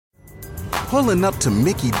Pulling up to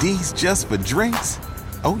Mickey D's just for drinks?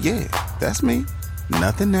 Oh yeah, that's me.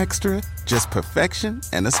 Nothing extra, just perfection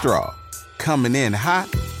and a straw. Coming in hot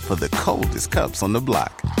for the coldest cups on the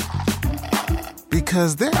block.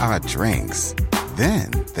 Because there are drinks.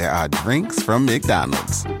 Then there are drinks from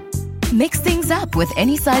McDonald's. Mix things up with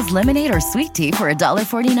any size lemonade or sweet tea for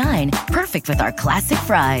 $1.49. Perfect with our classic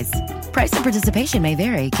fries. Price and participation may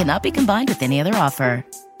vary. Cannot be combined with any other offer.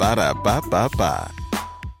 Ba-da-ba-ba-ba.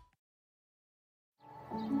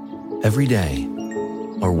 Every day,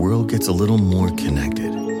 our world gets a little more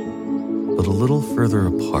connected, but a little further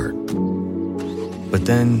apart. But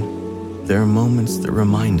then, there are moments that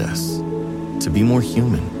remind us to be more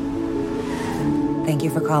human. Thank you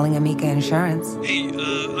for calling Amica Insurance. Hey,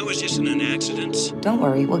 I was just in an accident. Don't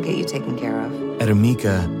worry, we'll get you taken care of. At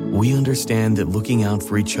Amica, we understand that looking out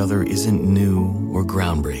for each other isn't new or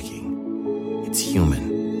groundbreaking. It's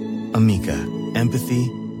human. Amica, empathy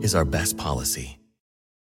is our best policy.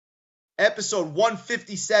 Episode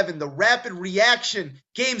 157, the Rapid Reaction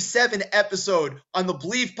Game 7 episode on the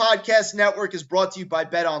Believe Podcast Network is brought to you by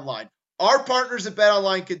BetOnline. Our partners at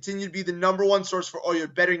BetOnline continue to be the number one source for all your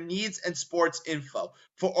betting needs and sports info.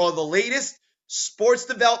 For all the latest sports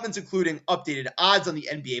developments, including updated odds on the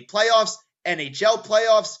NBA playoffs, NHL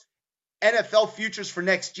playoffs, NFL futures for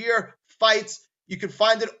next year, fights, you can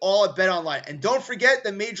find it all at BetOnline. And don't forget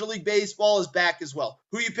that Major League Baseball is back as well.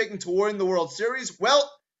 Who are you picking to win the World Series? Well,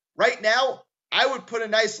 right now, I would put a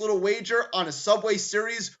nice little wager on a Subway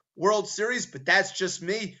Series World Series, but that's just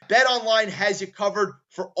me. BetOnline has you covered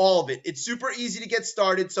for all of it. It's super easy to get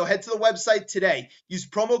started, so head to the website today. Use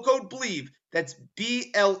promo code BLEAV, that's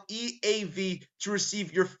BLEAV, to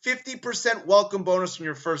receive your 50% welcome bonus from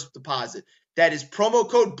your first deposit. That is promo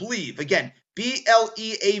code BLEAV. Again,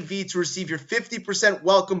 BLEAV to receive your 50%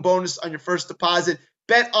 welcome bonus on your first deposit.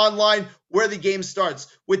 BetOnline, where the game starts.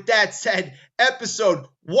 With that said, episode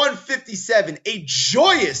 157, a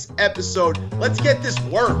joyous episode. Let's get this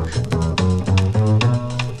work.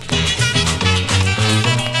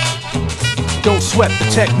 Don't sweat the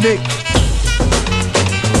technique.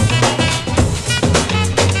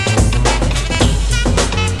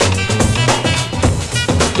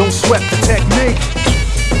 Don't sweat the technique.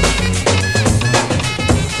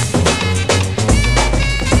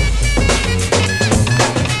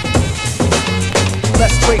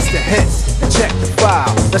 Let's trace the hits and check the file.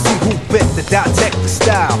 Let's see who bit the dissect the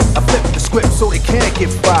style. I flip the script so it can't get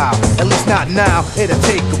filed. At least not now, it'll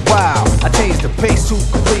take a while. I change the pace to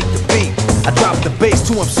complete the beat. I drop the bass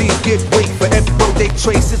to MCs get weak. For every road they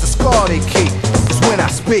trace is a scar they keep. Cause when I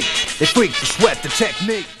speak, they freak to sweat the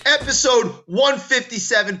technique. Episode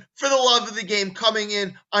 157, for the love of the game, coming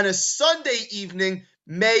in on a Sunday evening,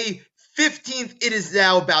 May 15th. It is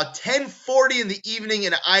now about 10:40 in the evening,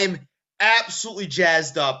 and I am absolutely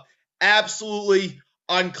jazzed up, absolutely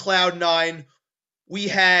on cloud nine. We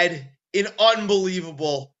had an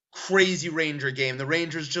unbelievable, crazy Ranger game. The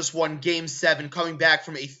Rangers just won Game 7, coming back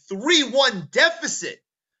from a 3-1 deficit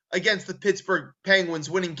against the Pittsburgh Penguins,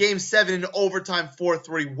 winning Game 7 in overtime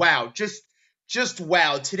 4-3. Wow, just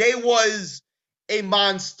wow. Today was a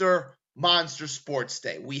monster sports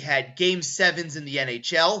day. We had Game 7s in the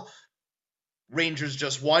NHL. Rangers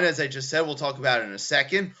just won, as I just said. We'll talk about it in a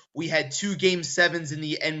second. We had 2 Game 7s in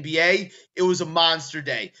the NBA. It was a monster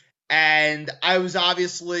day. And I was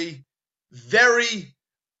obviously very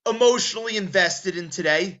emotionally invested in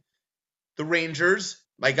today. The Rangers,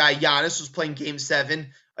 my guy Giannis, was playing Game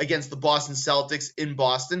 7 against the Boston Celtics in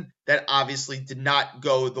Boston. That obviously did not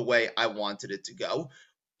go the way I wanted it to go.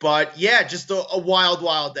 But yeah, just a wild,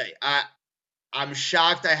 wild day. I'm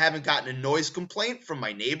shocked I haven't gotten a noise complaint from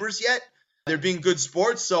my neighbors yet. They're being good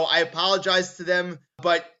sports, so I apologize to them,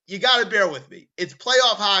 but you got to bear with me. It's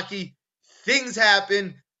playoff hockey. Things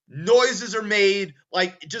happen. Noises are made.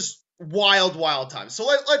 Like, just wild, wild times. So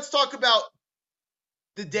let's talk about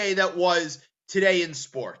the day that was today in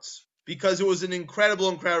sports, because it was an incredible,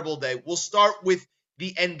 incredible day. We'll start with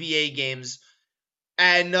the NBA games.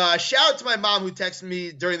 And shout out to my mom who texted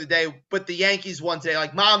me during the day, but the Yankees won today.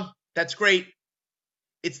 Like, Mom, that's great.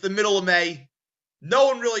 It's the middle of May. No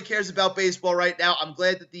one really cares about baseball right now. I'm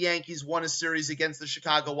glad that the Yankees won a series against the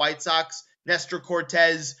Chicago White Sox. Nestor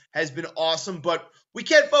Cortez has been awesome, but we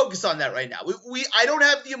can't focus on that right now. I don't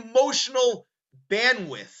have the emotional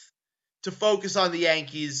bandwidth to focus on the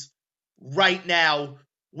Yankees right now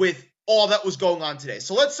with all that was going on today.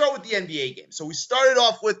 So let's start with the NBA game. So we started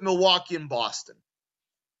off with Milwaukee and Boston.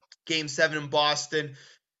 Game 7 in Boston.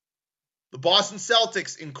 The Boston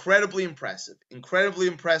Celtics, incredibly impressive. Incredibly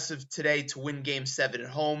impressive today to win Game 7 at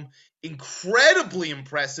home. Incredibly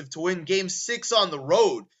impressive to win Game 6 on the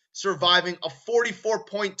road. surviving a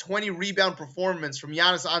 44-point, 20-rebound performance from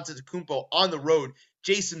Giannis Antetokounmpo on the road.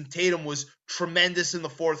 Jason Tatum was tremendous in the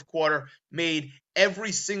fourth quarter, made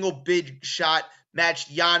every single big shot,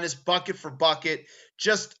 matched Giannis bucket for bucket.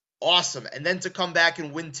 Just awesome. And then to come back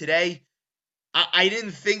and win today, I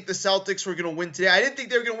didn't think the Celtics were going to win today. I didn't think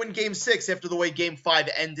they were going to win Game 6 after the way Game 5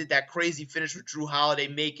 ended. That crazy finish with Jrue Holiday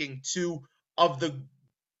making two of the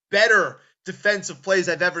better defensive plays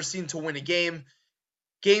I've ever seen to win a game.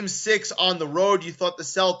 Game 6 on the road, you thought the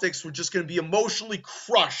Celtics were just going to be emotionally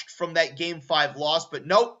crushed from that Game 5 loss, but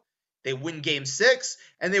nope. They win Game 6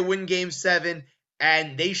 and they win Game 7,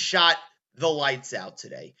 and they shot the lights out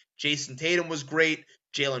today. Jason Tatum was great.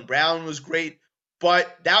 Jaylen Brown was great.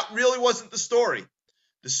 But that really wasn't the story.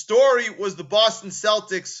 The story was the Boston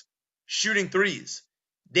Celtics shooting threes.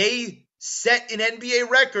 They set an NBA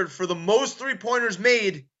record for the most three-pointers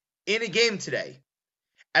made in a game today.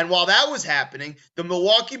 And while that was happening, the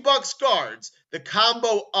Milwaukee Bucks guards, the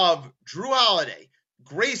combo of Jrue Holiday,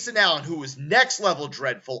 Grayson Allen, who was next-level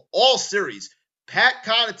dreadful all series, Pat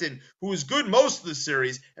Connaughton, who was good most of the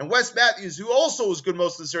series, and Wes Matthews, who also was good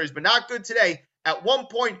most of the series, but not good today. At one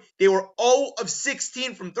point, they were 0 of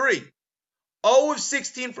 16 from 3. 0 of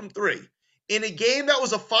 16 from 3. In a game that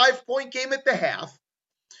was a 5-point game at the half,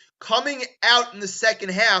 coming out in the second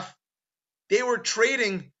half, they were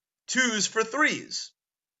trading 2s for 3s.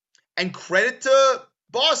 And credit to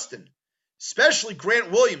Boston, especially Grant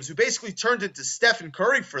Williams, who basically turned into Stephen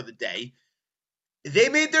Curry for the day. They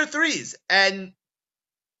made their 3s. And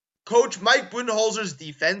Coach Mike Budenholzer's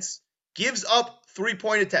defense gives up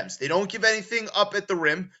 3-point attempts. They don't give anything up at the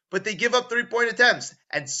rim, but they give up 3-point attempts.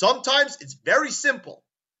 And sometimes it's very simple.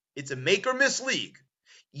 It's a make or miss league.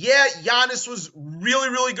 Yeah, Giannis was really,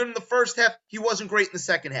 really good in the first half. He wasn't great in the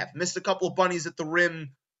second half. Missed a couple of bunnies at the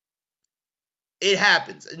rim. It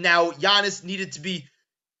happens. Now, Giannis needed to be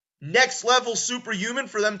next level superhuman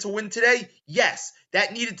for them to win today. Yes,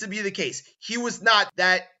 that needed to be the case. He was not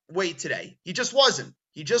that way today. He just wasn't.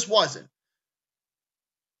 He just wasn't.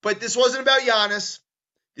 But this wasn't about Giannis.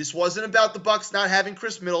 This wasn't about the Bucks not having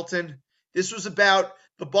Chris Middleton. This was about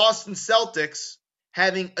the Boston Celtics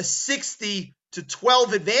having a 60-12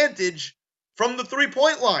 advantage from the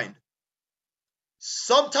three-point line.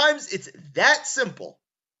 Sometimes it's that simple.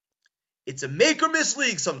 It's a make or miss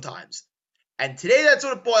league sometimes. And today that's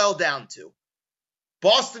what it boiled down to.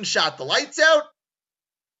 Boston shot the lights out.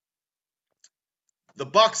 The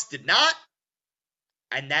Bucks did not.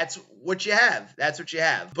 And that's what you have. That's what you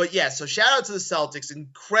have. But yeah, so shout out to the Celtics.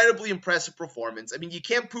 Incredibly impressive performance. I mean, you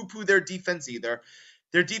can't poo-poo their defense either.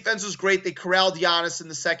 Their defense was great. They corralled Giannis in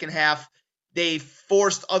the second half. They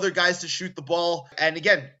forced other guys to shoot the ball. And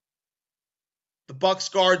again, the Bucks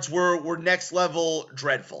guards were next level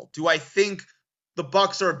dreadful. Do I think the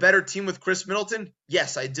Bucks are a better team with Chris Middleton?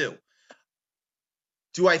 Yes, I do.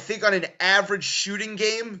 Do I think on an average shooting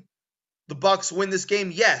game, the Bucks win this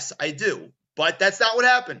game? Yes, I do. But that's not what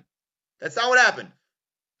happened. That's not what happened.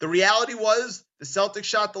 The reality was the Celtics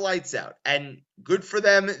shot the lights out. And good for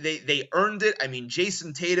them. They earned it. I mean,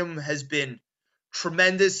 Jason Tatum has been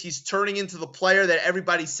tremendous. He's turning into the player that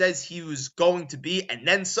everybody says he was going to be, and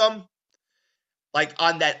then some. Like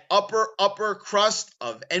on that upper crust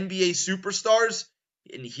of NBA superstars.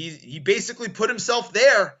 And he basically put himself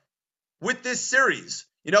there with this series.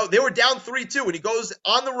 You know, they were down 3-2, and he goes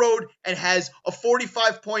on the road and has a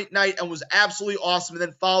 45-point night and was absolutely awesome, and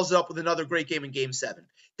then follows it up with another great game in Game 7.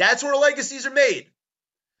 That's where legacies are made.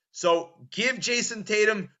 So give Jason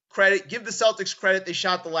Tatum credit. Give the Celtics credit. They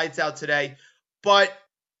shot the lights out today. But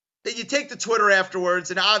then you take to Twitter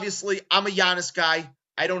afterwards, and obviously I'm a Giannis guy.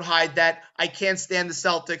 I don't hide that. I can't stand the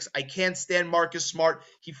Celtics. I can't stand Marcus Smart.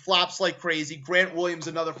 He flops like crazy. Grant Williams,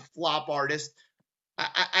 another flop artist.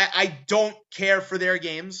 I don't care for their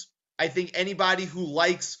games. I think anybody who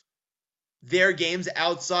likes their games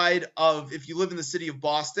outside of, if you live in the city of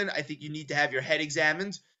Boston, I think you need to have your head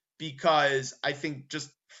examined, because I think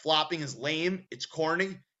just flopping is lame. It's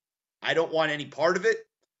corny. I don't want any part of it.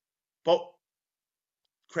 But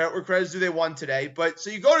credit where credit's due, they won today. But so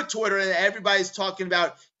you go to Twitter and everybody's talking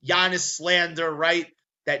about Giannis slander, right?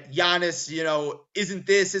 That Giannis, isn't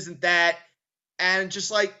this, isn't that. And just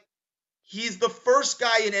like, he's the first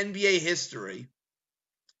guy in NBA history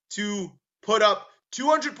to put up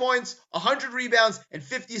 200 points, 100 rebounds, and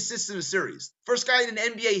 50 assists in a series. First guy in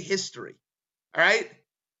NBA history. All right?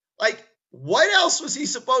 Like, what else was he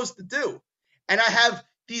supposed to do? And I have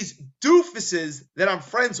these doofuses that I'm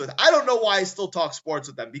friends with. I don't know why I still talk sports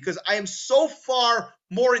with them, because I am so far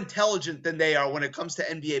more intelligent than they are when it comes to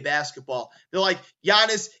NBA basketball. They're like,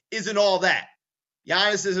 Giannis isn't all that.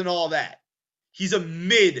 Giannis isn't all that. He's a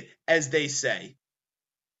mid, as they say.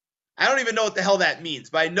 I don't even know what the hell that means,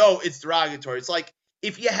 but I know it's derogatory. It's like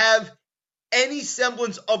if you have any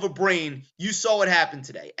semblance of a brain, you saw what happened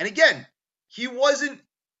today. And again, he wasn't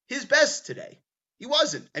his best today. He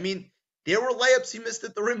wasn't. I mean, there were layups he missed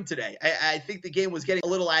at the rim today. I think the game was getting a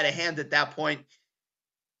little out of hand at that point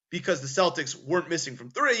because the Celtics weren't missing from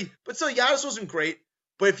three. But still, Giannis wasn't great.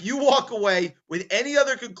 But if you walk away with any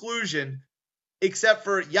other conclusion except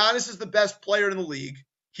for Giannis is the best player in the league,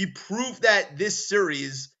 he proved that this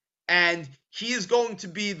series, and he is going to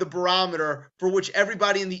be the barometer for which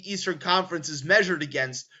everybody in the Eastern Conference is measured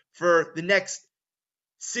against for the next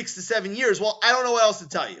 6 to 7 years. Well, I don't know what else to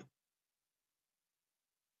tell you.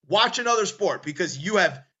 Watch another sport because you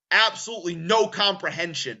have absolutely no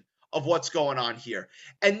comprehension of what's going on here.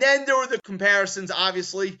 And then there were the comparisons,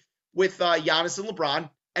 obviously, with Giannis and LeBron.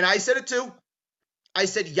 And I said it too. I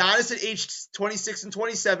said Giannis at age 26 and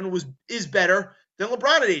 27 is better than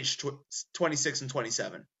LeBron at age 26 and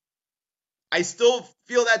 27. I still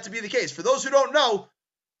feel that to be the case. For those who don't know,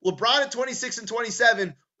 LeBron at 26 and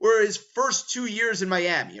 27 were his first 2 years in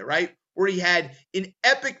Miami, right? Where he had an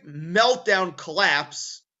epic meltdown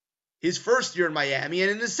collapse his first year in Miami.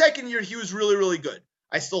 And in the second year, he was really, really good.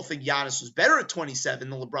 I still think Giannis was better at 27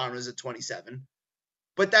 than LeBron was at 27.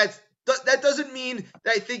 But that doesn't mean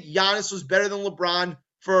that I think Giannis was better than LeBron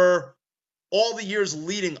for all the years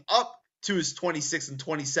leading up to his 26 and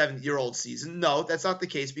 27-year-old season. No, that's not the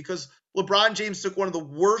case because LeBron James took one of the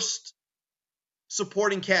worst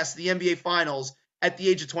supporting casts of the NBA Finals at the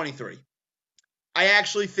age of 23. I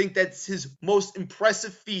actually think that's his most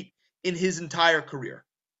impressive feat in his entire career.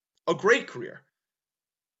 A great career.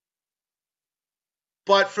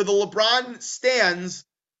 But for the LeBron stans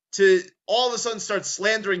to all of a sudden start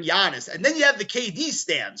slandering Giannis, and then you have the KD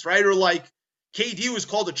stans, right? Or like KD was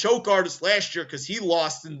called a choke artist last year because he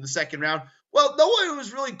lost in the second round. Well, no one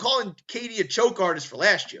was really calling KD a choke artist for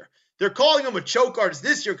last year. They're calling him a choke artist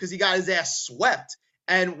this year because he got his ass swept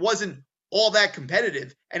and wasn't all that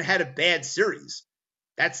competitive and had a bad series.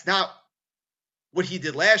 That's not what he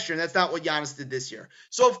did last year, and that's not what Giannis did this year.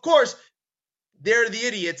 So, of course, there are the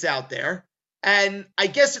idiots out there, and I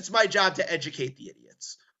guess it's my job to educate the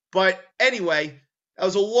idiots. But anyway, that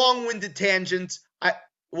was a long-winded tangent. I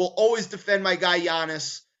will always defend my guy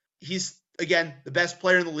Giannis. He's, again, the best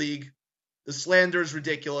player in the league. The slander is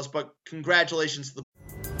ridiculous, but congratulations to the...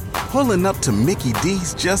 Pulling up to Mickey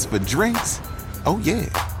D's just for drinks? Oh yeah,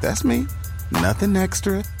 that's me. Nothing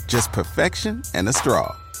extra, just perfection and a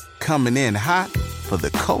straw. Coming in hot for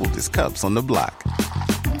the coldest cups on the block.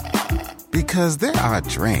 Because there are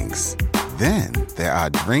drinks. Then there are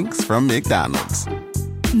drinks from McDonald's.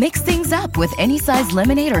 Mix things up with any size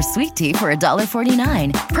lemonade or sweet tea for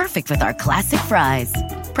 $1.49. Perfect with our classic fries.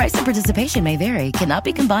 Price and participation may vary. Cannot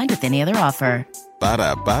be combined with any other offer.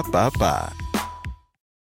 Ba-da-ba-ba-ba.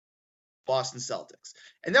 Boston Celtics.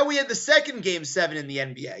 And then we had the second Game 7 in the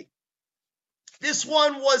NBA. This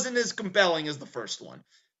one wasn't as compelling as the first one.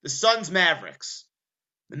 The Suns Mavericks.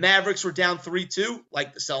 The Mavericks were down 3-2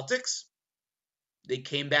 like the Celtics. They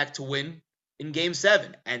came back to win in Game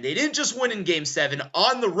 7. And they didn't just win in Game 7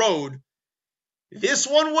 on the road. This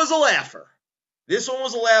one was a laugher.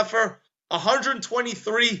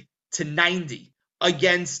 123-90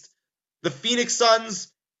 against the Phoenix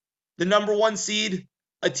Suns, the number one seed,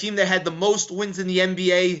 a team that had the most wins in the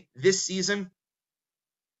NBA this season.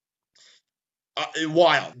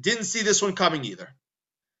 Wild. Didn't see this one coming either.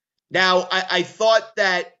 Now, I thought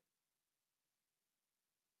that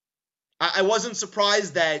I wasn't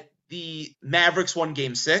surprised that the Mavericks won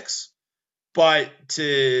Game 6, but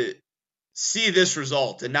to see this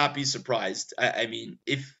result and not be surprised, I mean,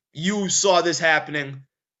 if you saw this happening,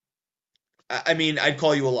 I mean, I'd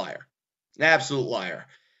call you a liar. An absolute liar.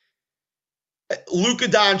 Luka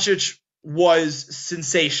Doncic was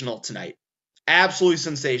sensational tonight. Absolutely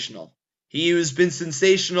sensational. He has been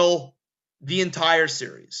sensational the entire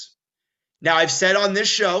series. Now, I've said on this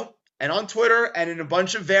show and on Twitter and in a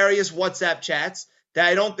bunch of various WhatsApp chats that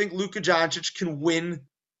I don't think Luka Doncic can win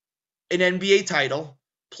an NBA title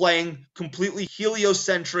playing completely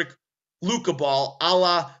heliocentric Luka ball, a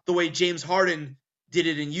la the way James Harden did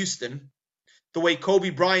it in Houston, the way Kobe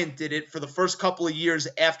Bryant did it for the first couple of years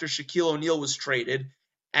after Shaquille O'Neal was traded,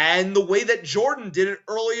 and the way that Jordan did it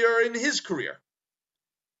earlier in his career.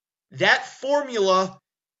 That formula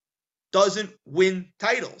doesn't win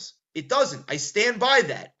titles. It doesn't. I stand by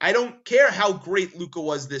that. I don't care how great Luka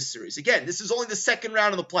was this series. Again, this is only the second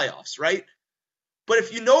round of the playoffs, right? But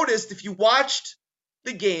if you noticed, if you watched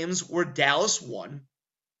the games where Dallas won,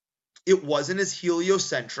 it wasn't as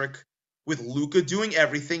heliocentric with Luka doing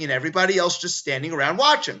everything and everybody else just standing around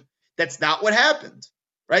watching. That's not what happened,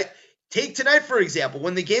 right? Take tonight, for example,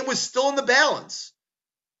 when the game was still in the balance.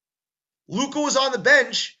 Luka was on the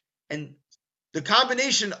bench, and the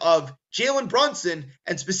combination of Jalen Brunson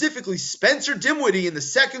and specifically Spencer Dinwiddie in the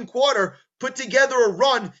second quarter put together a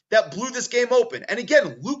run that blew this game open. And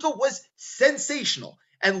again, Luka was sensational.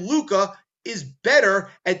 And Luka is better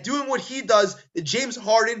at doing what he does than James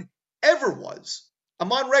Harden ever was.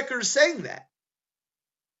 I'm on record as saying that.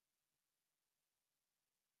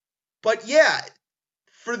 But yeah,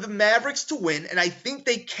 for the Mavericks to win, and I think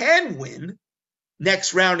they can win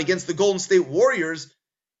next round against the Golden State Warriors,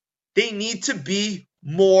 they need to be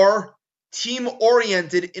more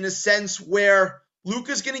team-oriented in a sense where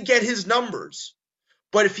Luka's going to get his numbers.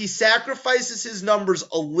 But if he sacrifices his numbers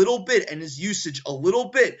a little bit and his usage a little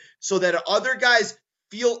bit so that other guys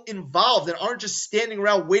feel involved and aren't just standing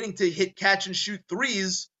around waiting to hit catch and shoot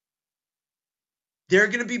threes, they're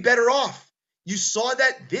going to be better off. You saw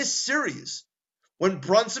that this series when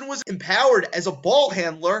Brunson was empowered as a ball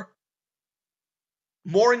handler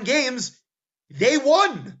more in games, they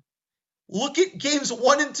won. Look at games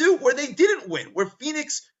 1 and 2 where they didn't win, where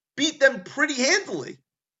Phoenix beat them pretty handily.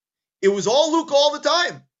 It was all Luka all the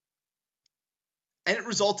time. And it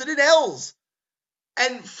resulted in L's.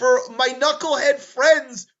 And for my knucklehead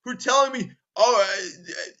friends who are telling me,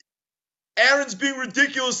 Aaron's being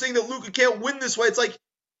ridiculous saying that Luka can't win this way, it's like,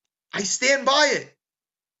 I stand by it.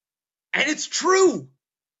 And it's true.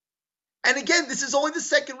 And again, this is only the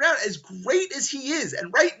second round. As great as he is,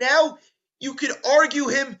 and right now, you could argue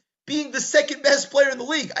him being the second best player in the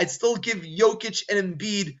league. I'd still give Jokic and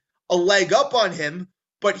Embiid a leg up on him,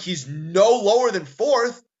 but he's no lower than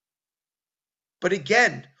fourth. But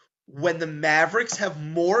again, when the Mavericks have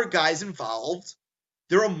more guys involved,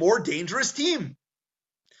 they're a more dangerous team.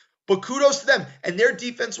 But kudos to them. And their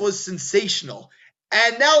defense was sensational.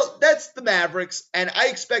 And now that's the Mavericks, and I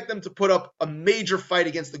expect them to put up a major fight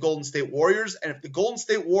against the Golden State Warriors. And if the Golden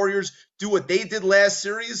State Warriors do what they did last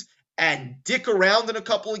series and dick around in a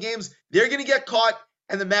couple of games, they're going to get caught,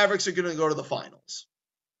 and the Mavericks are going to go to the finals.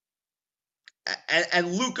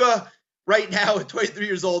 And Luka, right now at 23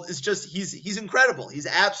 years old, is just, he's incredible. He's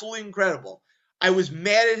absolutely incredible. I was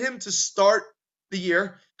mad at him to start the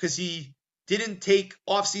year because he didn't take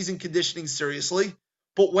off-season conditioning seriously.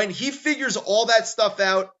 But when he figures all that stuff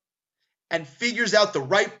out and figures out the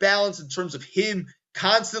right balance in terms of him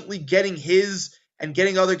constantly getting his and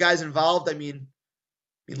getting other guys involved, I mean,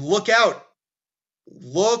 look out.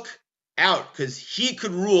 Look out, because he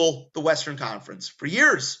could rule the Western Conference for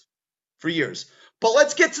years. But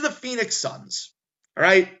let's get to the Phoenix Suns, all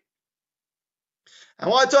right? I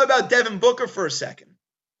want to talk about Devin Booker for a second,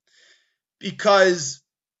 because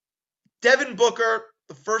Devin Booker,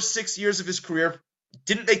 the first 6 years of his career,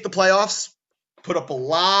 didn't make the playoffs, put up a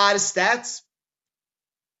lot of stats,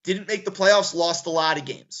 didn't make the playoffs, lost a lot of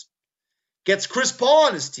games. Gets Chris Paul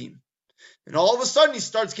on his team, and all of a sudden he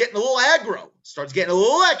starts getting a little aggro, starts getting a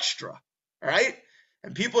little extra, all right?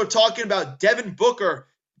 And people are talking about Devin Booker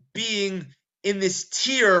being in this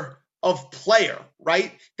tier of player,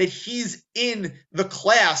 right? That he's in the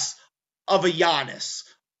class of a Giannis,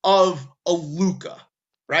 of a Luka,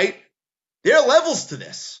 right? There are levels to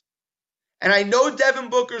this. And I know Devin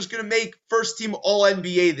Booker is going to make first-team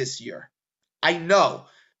All-NBA this year. I know,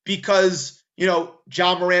 because, Ja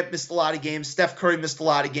Morant missed a lot of games, Steph Curry missed a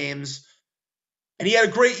lot of games, and he had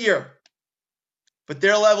a great year. But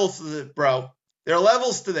there are levels to this, bro. There are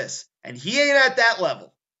levels to this, and he ain't at that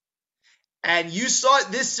level. And you saw it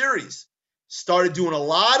this series. Started doing a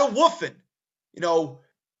lot of woofing,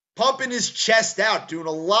 pumping his chest out, doing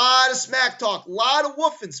a lot of smack talk, a lot of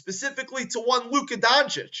woofing, specifically to one Luka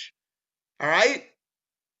Doncic. All right?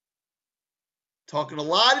 Talking a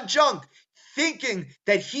lot of junk, thinking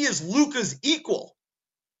that he is Luka's equal.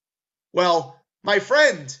 Well, my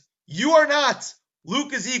friend, you are not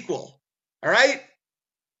Luka's equal. All right?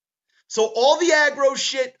 So all the aggro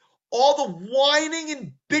shit, all the whining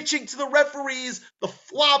and bitching to the referees, the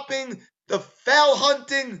flopping, the foul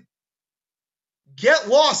hunting, get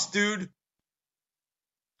lost, dude.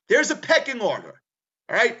 There's a pecking order.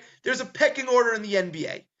 All right? There's a pecking order in the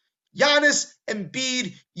NBA. Giannis,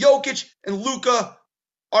 Embiid, Jokic, and Luka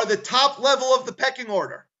are the top level of the pecking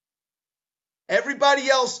order. Everybody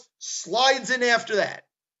else slides in after that.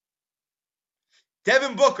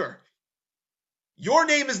 Devin Booker, your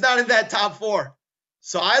name is not in that top four.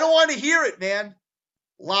 So I don't want to hear it, man.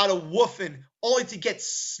 A lot of woofing, only to get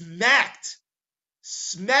smacked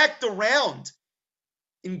around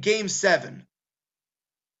in Game 7.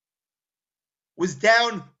 Was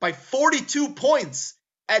down by 42 points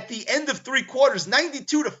at the end of 3 quarters,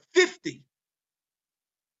 92-50.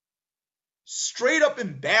 Straight up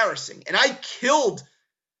embarrassing. And I killed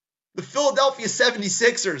the Philadelphia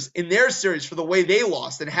 76ers in their series for the way they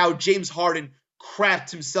lost and how James Harden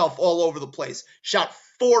crapped himself all over the place. Shot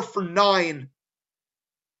 4 for 9,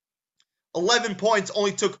 11 points,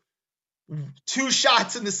 only took 2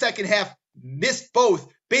 shots in the second half, missed both,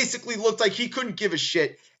 basically looked like he couldn't give a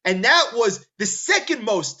shit. And that was the second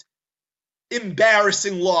most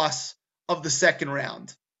embarrassing loss of the second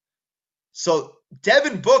round. So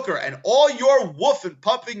Devin Booker and all your woofing,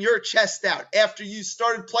 pumping your chest out after you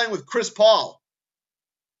started playing with Chris Paul.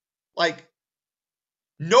 Like,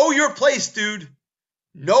 know your place, dude.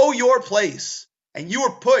 Know your place. And you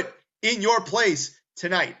were put in your place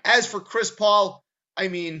tonight. As for Chris Paul, I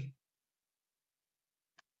mean,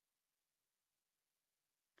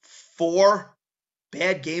 4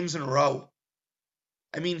 bad games in a row.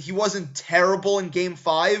 I mean, he wasn't terrible in game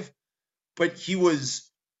 5, but he was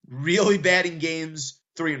really bad in games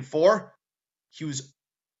 3 and 4. He was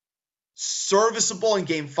serviceable in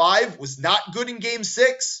game 5, was not good in game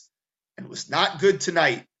 6, and was not good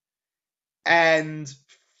tonight. And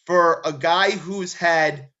for a guy who's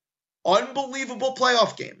had unbelievable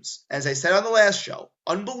playoff games, as I said on the last show,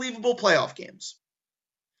 unbelievable playoff games,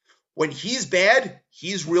 when he's bad,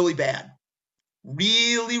 he's really bad.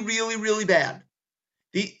 Really, really, really bad.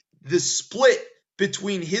 The split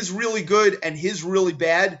between his really good and his really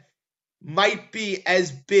bad might be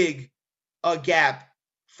as big a gap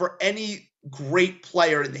for any great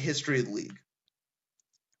player in the history of the league.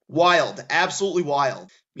 Wild, absolutely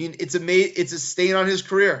wild. I mean, it's a stain on his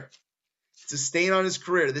career. It's a stain on his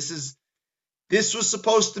career. This was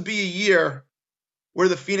supposed to be a year where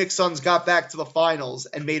the Phoenix Suns got back to the finals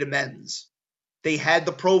and made amends. They had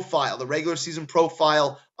the profile, the regular season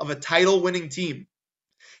profile of a title-winning team.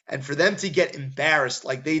 And for them to get embarrassed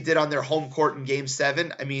like they did on their home court in Game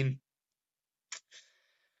 7, I mean,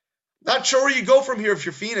 not sure where you go from here if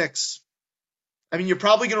you're Phoenix. I mean, you're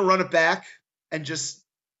probably going to run it back and just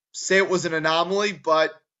say it was an anomaly,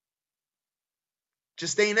 but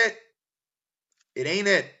just ain't it. It ain't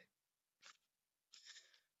it.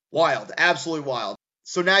 Wild, absolutely wild.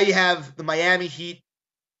 So now you have the Miami Heat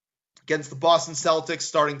against the Boston Celtics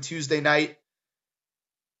starting Tuesday night.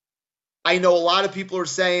 I know a lot of people are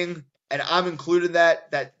saying, and I'm included in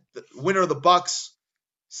that the winner of the Bucks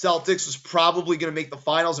Celtics was probably going to make the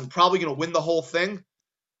finals and probably going to win the whole thing.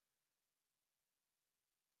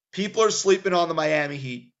 People are sleeping on the Miami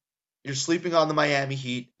Heat. You're sleeping on the Miami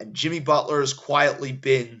Heat, and Jimmy Butler has quietly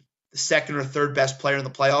been the second or third best player in the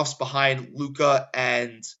playoffs behind Luka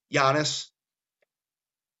and Giannis.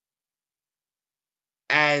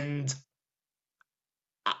 And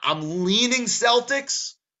I'm leaning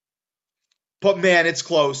Celtics, but man, it's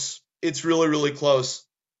close. It's really, really close.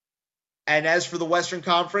 And as for the Western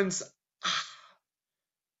Conference,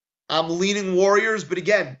 I'm leaning Warriors, but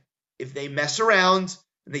again, if they mess around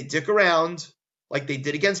and they dick around like they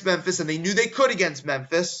did against Memphis, and they knew they could against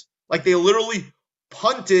Memphis, like they literally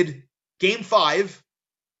punted Game 5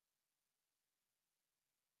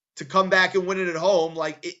 to come back and win it at home,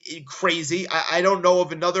 like crazy. I don't know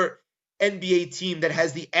of another NBA team that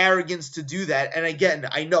has the arrogance to do that. And again,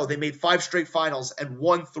 I know they made 5 straight finals and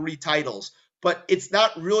won 3 titles, but it's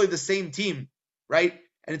not really the same team, right?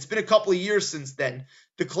 And it's been a couple of years since then.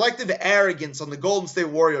 The collective arrogance on the Golden State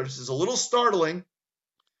Warriors is a little startling.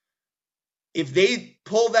 If they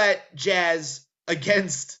pull that Jazz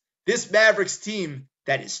against this Mavericks team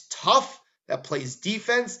that is tough, that plays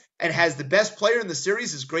defense, and has the best player in the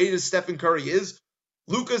series, as great as Stephen Curry is,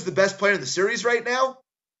 Luka's the best player in the series right now,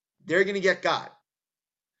 they're going to get got.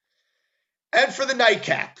 And for the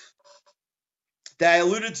nightcap that I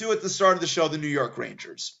alluded to at the start of the show, the New York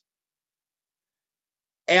Rangers.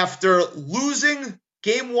 After losing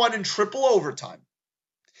Game 1 in triple overtime,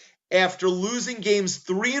 after losing Games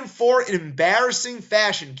 3 and 4 in embarrassing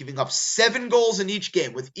fashion, giving up 7 goals in each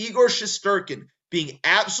game, with Igor Shesterkin being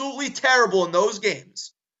absolutely terrible in those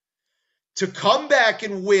games, to come back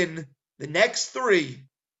and win the next 3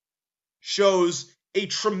 shows a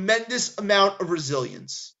tremendous amount of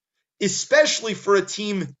resilience, especially for a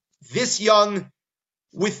team this young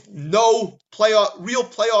with no real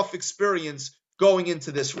playoff experience going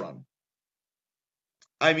into this run.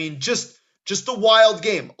 I mean, just a wild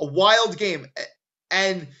game,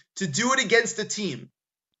 and to do it against a team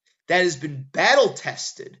that has been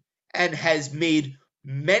battle-tested and has made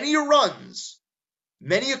many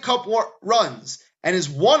a couple runs, and has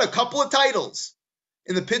won a couple of titles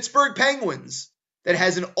in the Pittsburgh Penguins, that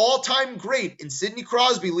has an all-time great in Sidney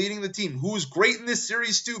Crosby leading the team, who was great in this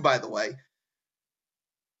series too, by the way.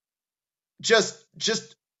 Just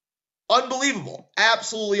unbelievable.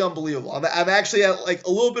 Absolutely unbelievable. I'm actually at like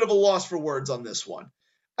a little bit of a loss for words on this one.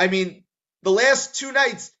 I mean, the last 2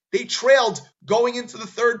 nights They trailed going into the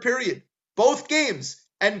third period, both games,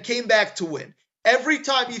 and came back to win. Every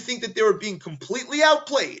time you think that they were being completely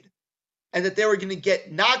outplayed and that they were going to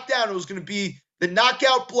get knocked down, it was going to be the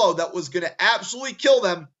knockout blow that was going to absolutely kill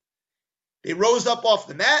them, they rose up off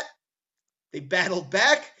the mat, they battled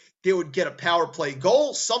back, they would get a power play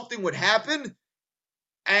goal, something would happen,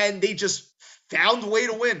 and they just found a way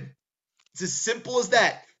to win. It's as simple as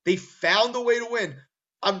that. They found a way to win.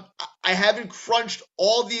 I haven't crunched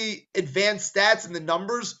all the advanced stats and the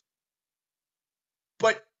numbers,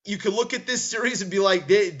 but you could look at this series and be like,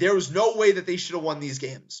 there was no way that they should have won these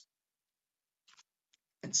games.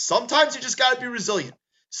 And sometimes you just got to be resilient.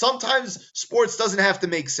 Sometimes sports doesn't have to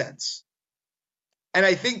make sense. And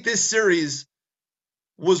I think this series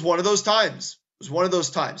was one of those times. It was one of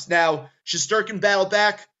those times. Now, Shesterkin battled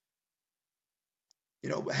back,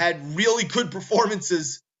 had really good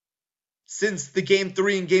performances since the Game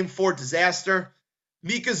 3 and Game 4 disaster.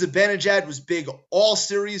 Mika Zibanejad was big all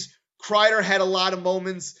series. Kreider had a lot of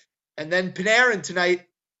moments. And then Panarin tonight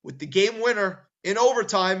with the game winner in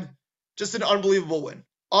overtime. Just an unbelievable win.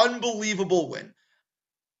 Unbelievable win.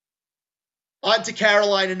 On to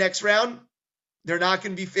Carolina next round. They're not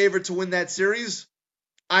going to be favored to win that series.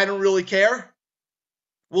 I don't really care.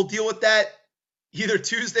 We'll deal with that either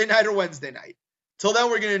Tuesday night or Wednesday night. Till then,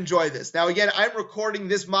 we're going to enjoy this. Now, again, I'm recording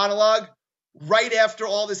this monologue right after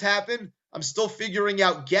all this happened. I'm still figuring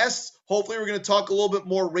out guests. Hopefully, we're going to talk a little bit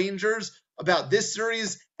more Rangers about this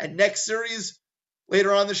series and next series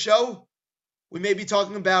later on the show. We may be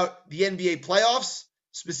talking about the NBA playoffs,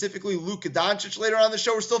 specifically Luka Doncic later on the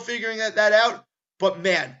show. We're still figuring that out. But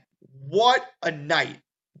man, what a night.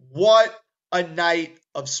 What a night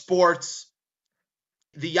of sports.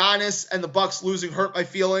 The Giannis and the Bucks losing hurt my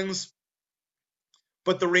feelings,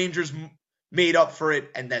 but the Rangers made up for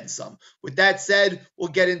it and then some. With that said, we'll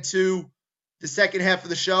get into the second half of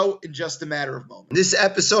the show in just a matter of moments. This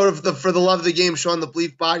episode of the For the Love of the Game show on the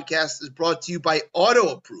Bleav podcast is brought to you by Auto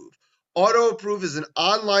Approve. Auto Approve is an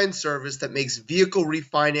online service that makes vehicle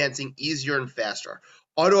refinancing easier and faster.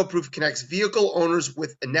 Auto Approve connects vehicle owners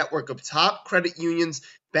with a network of top credit unions,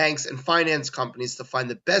 banks, and finance companies to find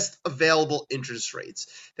the best available interest rates.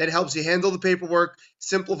 That helps you handle the paperwork,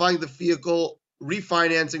 simplifying the vehicle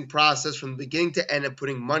refinancing process from the beginning to end and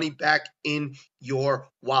putting money back in your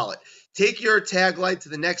wallet. Take your tag light to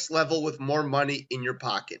the next level with more money in your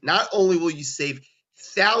pocket. Not only will you save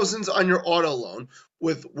thousands on your auto loan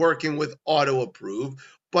with working with Auto Approve,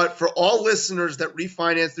 but for all listeners that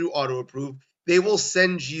refinance through Auto Approve, they will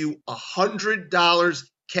send you $100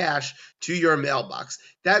 cash to your mailbox.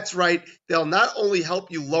 That's right. They'll not only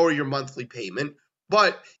help you lower your monthly payment,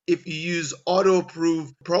 but if you use Auto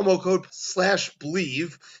Approve promo code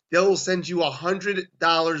 /Bleav, they will send you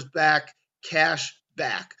 $100 back, cash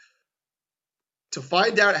back. To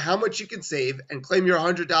find out how much you can save and claim your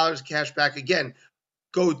 $100 cash back again,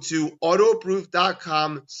 go to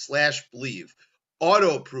autoapprove.com/Bleav.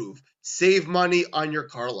 Auto Approve. Save money on your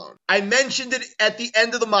car loan. I mentioned it at the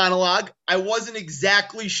end of the monologue. I wasn't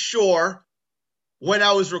exactly sure when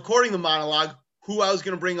I was recording the monologue who I was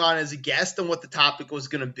going to bring on as a guest and what the topic was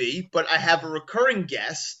going to be, but I have a recurring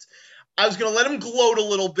guest. I was going to let him gloat a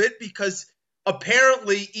little bit because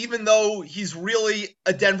apparently, even though he's really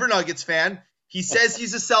a Denver Nuggets fan, he says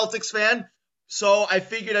he's a Celtics fan, so I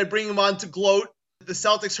figured I'd bring him on to gloat. The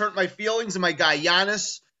Celtics hurt my feelings and my guy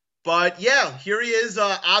Giannis. But yeah, here he is,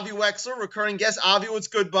 Avi Wexler, recurring guest. Avi, what's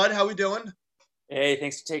good, bud? How we doing? Hey,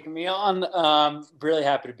 thanks for taking me on. Really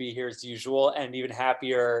happy to be here as usual, and even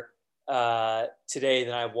happier today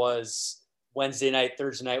than I was Wednesday night,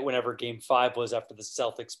 Thursday night, whenever Game 5 was after the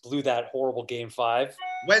Celtics blew that horrible Game 5.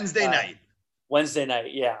 Wednesday night,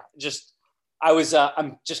 yeah.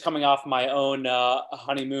 I'm just coming off my own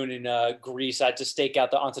honeymoon in Greece. I had to stake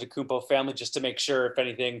out the Antetokounmpo family just to make sure if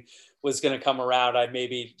anything was going to come around, I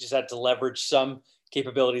maybe just had to leverage some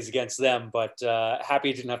capabilities against them, but happy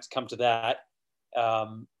it didn't have to come to that.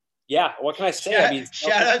 Yeah, what can I say?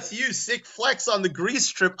 Shout out to you, sick flex on the Greece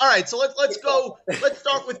trip. All right, so let's go. Let's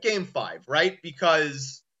start with Game 5, right?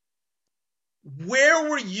 Because where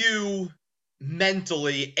were you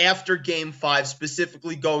mentally after Game 5,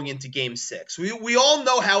 specifically going into Game 6? We all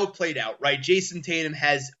know how it played out, right? Jason Tatum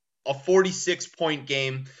has a 46-point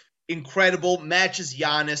game, incredible, matches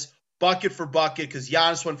Giannis bucket for bucket because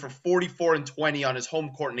Giannis went for 44 and 20 on his home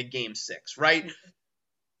court in a Game 6, right?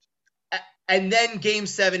 And then Game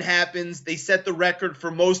 7 happens. They set the record for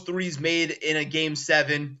most threes made in a Game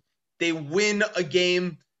 7. They win a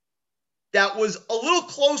game that was a little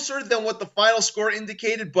closer than what the final score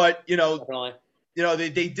indicated, but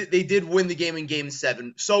they did win the game in Game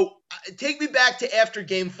 7. So take me back to after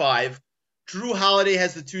Game 5. Drew Holiday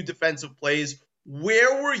has the 2 defensive plays.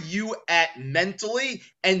 Where were you at mentally?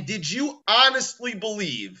 And did you honestly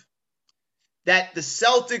believe that the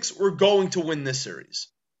Celtics were going to win this series?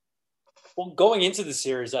 Well, going into the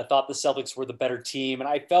series, I thought the Celtics were the better team. And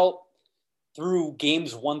I felt through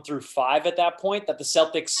games 1 through 5 at that point that the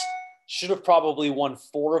Celtics should have probably won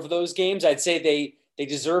 4 of those games. I'd say they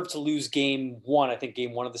deserved to lose game 1, I think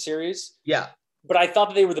game 1 of the series. Yeah. But I thought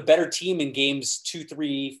that they were the better team in games 2,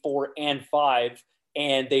 3, 4, and 5.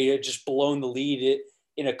 And they had just blown the lead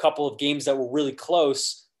in a couple of games that were really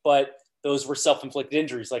close, but those were self-inflicted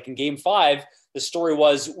injuries. Like in game 5, the story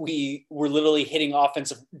was we were literally hitting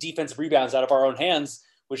defensive rebounds out of our own hands,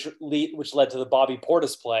 which led to the Bobby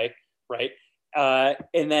Portis play, right?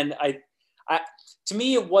 And then to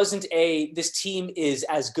me, it wasn't this team is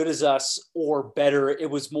as good as us or better. It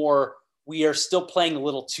was more, we are still playing a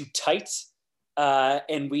little too tight.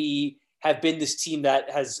 And we have been this team that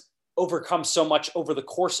has overcome so much over the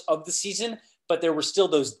course of the season, but there were still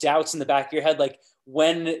those doubts in the back of your head. Like,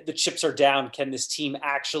 when the chips are down, can this team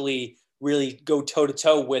actually really go toe to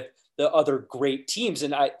toe with the other great teams?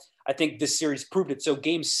 And I think this series proved it. So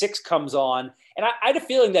game 6 comes on, and I had a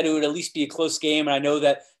feeling that it would at least be a close game. And I know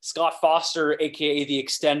that Scott Foster, AKA the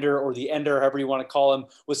extender or the ender, however you want to call him,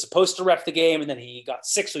 was supposed to ref the game. And then he got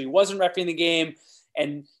sick, so he wasn't reffing the game.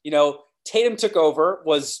 And, Tatum took over,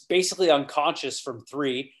 was basically unconscious from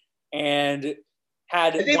 3, and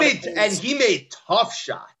had he made tough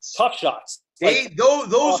shots. Tough shots.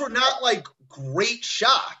 Those were not like great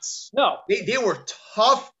shots. No, they were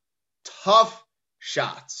tough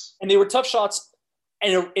shots, and they were tough shots,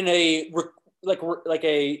 and in a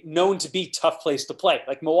known to be tough place to play.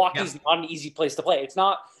 Like Milwaukee's not an easy place to play.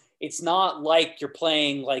 It's not like you're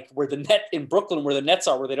playing like where the net in Brooklyn, where the Nets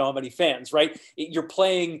are, where they don't have any fans, right? You're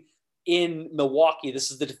playing in Milwaukee. This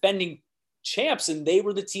is the defending champs, and they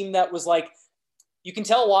were the team that was like, you can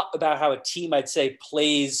tell a lot about how a team, I'd say,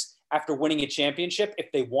 plays after winning a championship,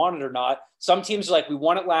 if they want it or not. Some teams are like, we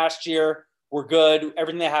won it last year, we're good,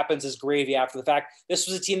 everything that happens is gravy after the fact. This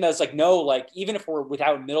was a team that was like, no, like, even if we're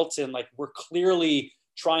without Middleton, like, we're clearly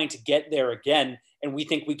trying to get there again, and we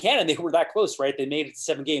think we can, and they were that close, right? They made it to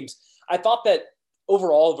 7 games. I thought that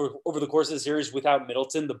overall, over the course of the series, without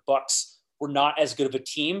Middleton, the Bucks were not as good of a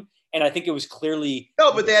team, and I think it was clearly...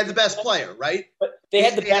 No, but they had the best player, right? But they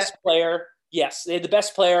had the best player. Yes, they had the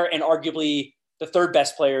best player and arguably the third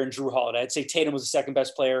best player in Drew Holiday. I'd say Tatum was the second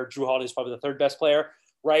best player. Drew Holiday is probably the third best player,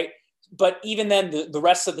 right? But even then, the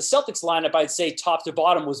rest of the Celtics lineup, I'd say top to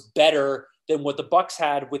bottom, was better than what the Bucks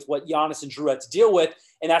had with what Giannis and Drew had to deal with.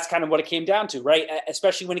 And that's kind of what it came down to, right?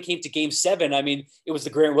 Especially when it came to game 7. I mean, it was the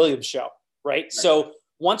Grant Williams show, right? So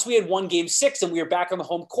once we had won game 6 and we were back on the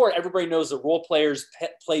home court, everybody knows that role players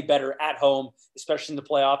play better at home, especially in the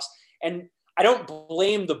playoffs. And I don't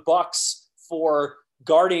blame the Bucks for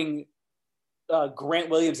guarding Grant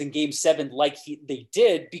Williams in game 7 like they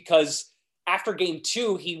did, because after game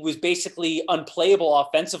 2, he was basically unplayable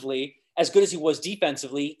offensively. As good as he was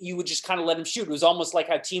defensively, you would just kind of let him shoot. It was almost like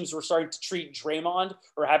how teams were starting to treat Draymond,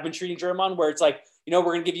 or have been treating Draymond, where it's like, we're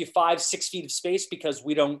going to give you 5-6 feet of space because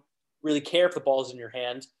we don't really care if the ball's in your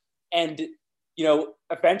hand. And,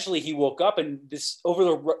 eventually he woke up, and this, over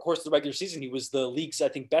the course of the regular season, he was the league's, I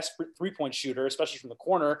think, best 3-point shooter, especially from the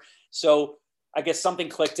corner. So I guess something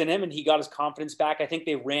clicked in him and he got his confidence back. I think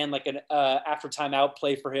they ran like an after timeout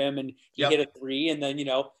play for him, and he hit a 3, and then,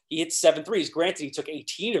 he hit 7 threes. Granted, he took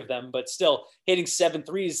 18 of them, but still hitting 7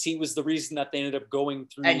 threes, he was the reson that they ended up going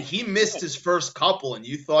through. And he missed his first couple, and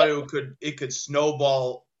you thought it could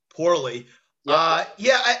snowball poorly.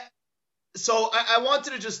 So I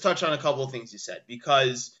wanted to just touch on a couple of things you said,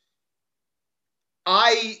 because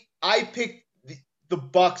I picked the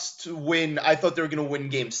Bucks to win. I thought they were going to win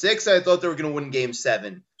game 6. I thought they were going to win game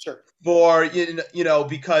 7. Sure.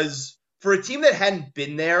 Because for a team that hadn't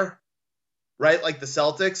been there, right, like the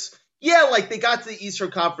Celtics, like they got to the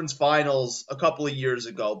Eastern Conference Finals a couple of years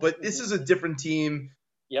ago, but this is a different team.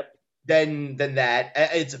 Than that.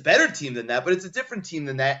 It's a better team than that, but it's a different team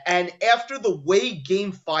than that. And after the way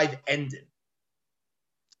game 5 ended,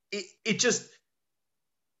 it just,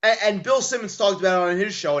 and Bill Simmons talked about it on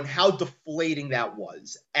his show and how deflating that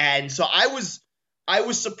was. And so I was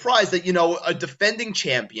surprised that, a defending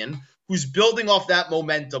champion who's building off that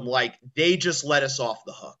momentum, like, they just let us off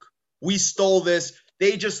the hook. We stole this.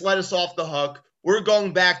 They just let us off the hook. We're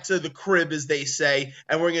going back to the crib, as they say,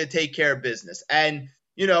 and we're going to take care of business. And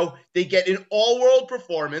they get an all-world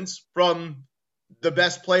performance from the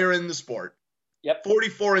best player in the sport.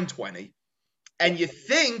 44-20. And you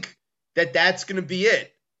think that that's going to be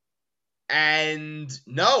it. And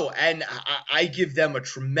no, and I give them a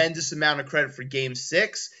tremendous amount of credit for game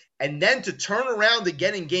 6. And then to turn around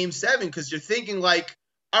again in game 7, because you're thinking like,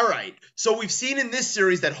 all right, so we've seen in this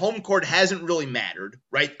series that home court hasn't really mattered,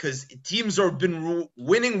 right? Because teams have been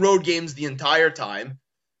winning road games the entire time.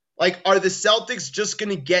 Like, are the Celtics just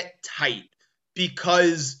going to get tight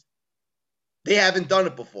because they haven't done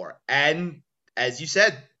it before? And as you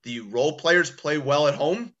said, the role players play well at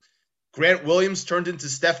home. Grant Williams turned into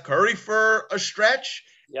Steph Curry for a stretch.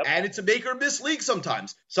 Yep. And it's a make or miss league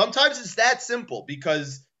sometimes. Sometimes it's that simple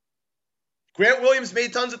because Grant Williams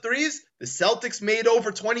made tons of threes. The Celtics made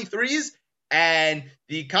over 20 threes. And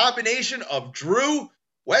the combination of Drew,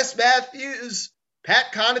 Wes Matthews,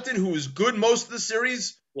 Pat Connaughton, who was good most of the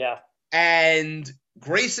series, and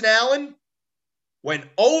Grayson Allen were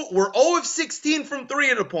 0 of 16 from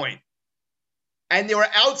 3 at a point. And they were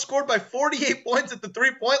outscored by 48 points at the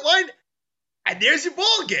 3-point line. And there's your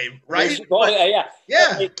ball game, right?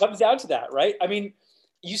 Yeah. It comes down to that, right? I mean,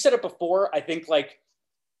 you said it before. I think like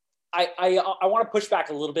I want to push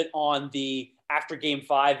back a little bit on the after game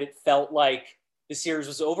 5. It felt like the series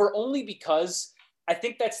was over only because I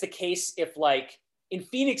think that's the case if like in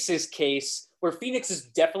Phoenix's case, where Phoenix is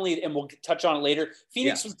definitely, and we'll touch on it later,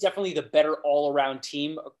 Phoenix was definitely the better all-around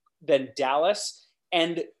team than Dallas.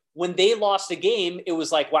 And when they lost a game, it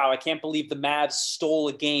was like, wow, I can't believe the Mavs stole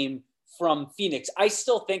a game from Phoenix. I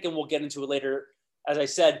still think, and we'll get into it later, as I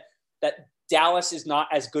said, that Dallas is not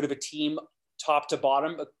as good of a team top to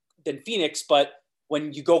bottom than Phoenix, but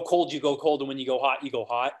when you go cold, you go cold, and when you go hot, you go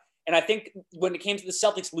hot. And I think when it came to the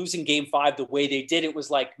Celtics losing game 5 the way they did, it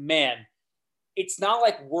was like, man, it's not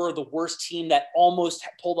like we're the worst team that almost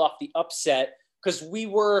pulled off the upset, because we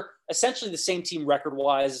were essentially the same team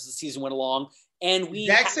record-wise as the season went along, and we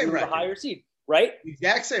were the higher seed, right?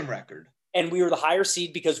 Exact same record. And we were the higher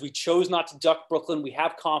seed because we chose not to duck Brooklyn. We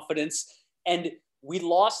have confidence. And we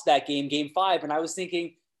lost that game 5. And I was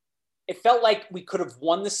thinking, it felt like we could have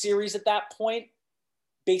won the series at that point,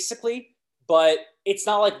 basically. But it's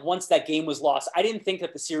not like once that game was lost, I didn't think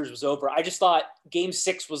that the series was over. I just thought game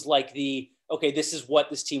 6 was like okay, this is what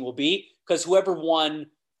this team will be. Because whoever won,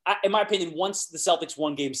 in my opinion, once the Celtics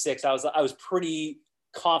won game 6, I was pretty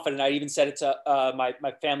confident. I even said it to my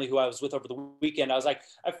family who I was with over the weekend. I was like,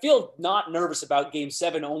 I feel not nervous about game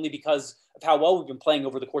 7 only because of how well we've been playing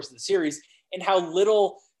over the course of the series and how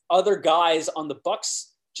little other guys on the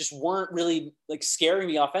Bucks just weren't really like scaring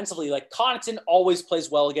me offensively. Like Connaughton always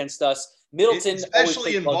plays well against us. Middleton,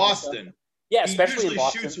 especially in Boston. Yeah, especially in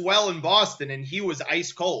Boston. He usually shoots well in Boston, and he was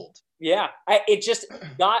ice cold. Yeah, it just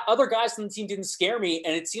got other guys on the team didn't scare me,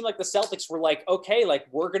 and it seemed like the Celtics were like, okay,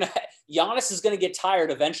 like Giannis is gonna get tired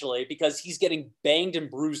eventually because he's getting banged and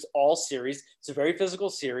bruised all series. It's a very physical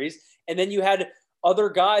series, and then you had other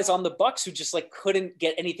guys on the Bucks who just like couldn't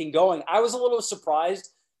get anything going. I was a little surprised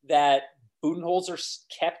that Budenholzer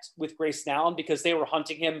kept with Grayson Allen because they were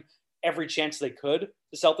hunting him every chance they could.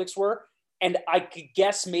 The Celtics were. And I could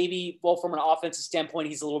guess maybe, well, from an offensive standpoint,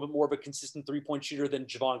 he's a little bit more of a consistent three-point shooter than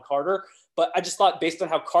Javon Carter. But I just thought based on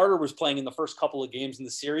how Carter was playing in the first couple of games in the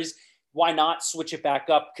series, why not switch it back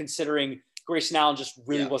up considering Grayson Allen just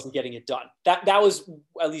really wasn't getting it done. That was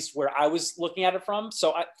at least where I was looking at it from.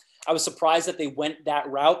 So I was surprised that they went that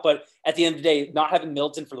route. But at the end of the day, not having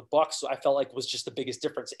Middleton for the Bucks, I felt like was just the biggest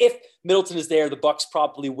difference. If Middleton is there, the Bucks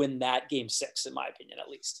probably win that game 6, in my opinion, at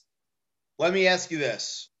least. Let me ask you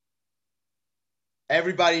this.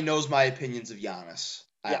 Everybody knows my opinions of Giannis.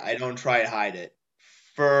 Yeah. I don't try to hide it.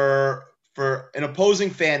 For an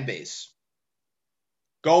opposing fan base,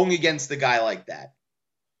 going against a guy like that,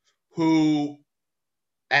 who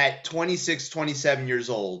at 26, 27 years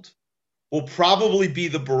old will probably be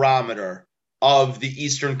the barometer of the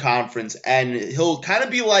Eastern Conference, and he'll kind of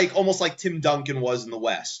be like almost like Tim Duncan was in the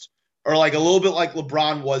West, or like a little bit like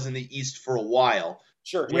LeBron was in the East for a while.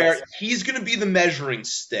 Sure. Where he's going to be the measuring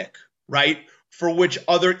stick, right? For which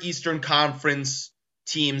other Eastern Conference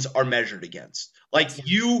teams are measured against. Like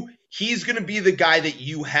he's going to be the guy that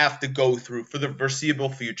you have to go through for the foreseeable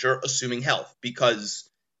future, assuming health, because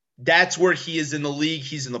that's where he is in the league.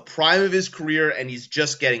 He's in the prime of his career, and he's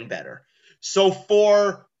just getting better. So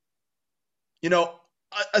for,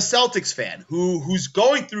 a Celtics fan who's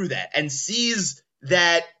going through that and sees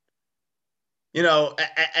that,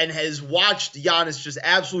 and has watched Giannis just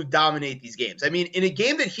absolutely dominate these games. I mean, in a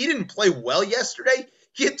game that he didn't play well yesterday,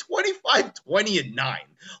 he had 25, 20, and 9.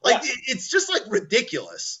 Like, it's just, like,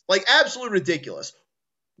 ridiculous. Like, absolutely ridiculous.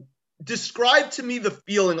 Describe to me the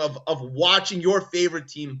feeling of watching your favorite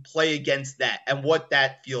team play against that and what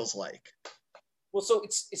that feels like. Well, so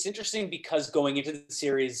it's interesting because going into the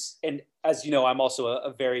series, and as you know, I'm also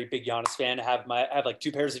a very big Giannis fan. I have like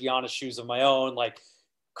 2 pairs of Giannis shoes of my own. Like,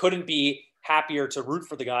 couldn't be happier to root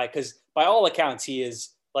for the guy because by all accounts he is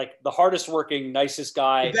like the hardest working, nicest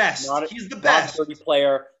guy. The best. He's the best. Dirty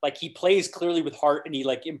player. Like he plays clearly with heart and he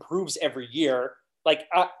like improves every year. Like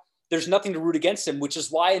there's nothing to root against him, which is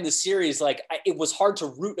why in the series, like it was hard to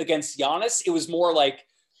root against Giannis. It was more like,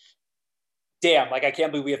 damn, like I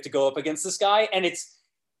can't believe we have to go up against this guy. And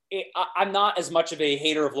I'm not as much of a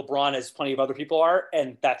hater of LeBron as plenty of other people are,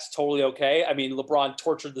 and that's totally okay. I mean, LeBron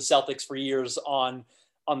tortured the Celtics for years on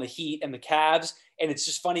the Heat and the Cavs, and it's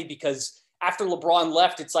just funny because after LeBron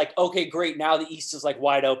left, it's like, okay, great, now the East is like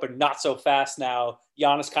wide open, not so fast now.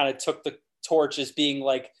 Giannis kind of took the torch as being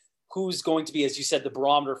like, who's going to be, as you said, the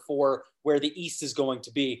barometer for where the East is going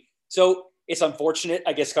to be. So it's unfortunate,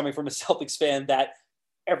 I guess, coming from a Celtics fan, that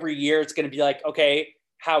every year it's going to be like, okay,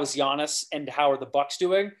 how is Giannis and how are the Bucks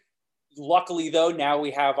doing? Luckily, though, now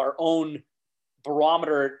we have our own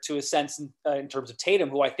barometer to a sense in terms of Tatum,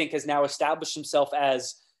 who I think has now established himself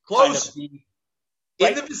as close kind of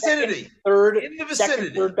in the vicinity,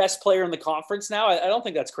 second, third best player in the conference now. I don't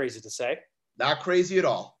think that's crazy to say. Not crazy at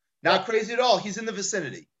all. Not crazy at all. He's in the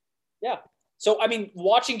vicinity. Yeah. So, I mean,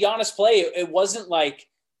 watching Giannis play, it wasn't like,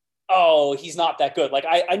 oh, he's not that good. Like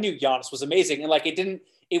I knew Giannis was amazing. And like,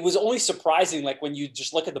 it was only surprising. Like when you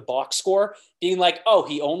just look at the box score being like, oh,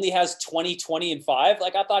 he only has 20, 20 and 5.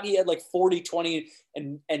 Like I thought he had like 40, 20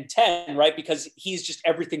 and 10, right? Because he's just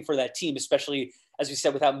everything for that team, especially as we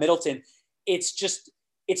said, without Middleton.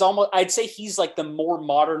 It's almost, I'd say he's like the more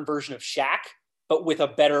modern version of Shaq, but with a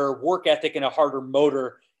better work ethic and a harder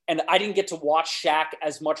motor. And I didn't get to watch Shaq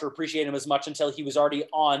as much or appreciate him as much until he was already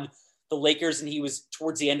on the Lakers and he was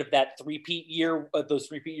towards the end of that three-peat year, those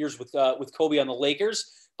three-peat years with Kobe on the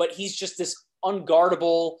Lakers. But he's just this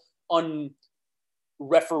unguardable,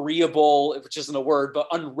 unrefereeable, which isn't a word, but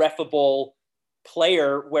unreffable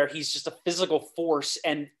player where he's just a physical force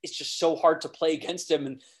and it's just so hard to play against him.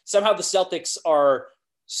 And somehow the Celtics are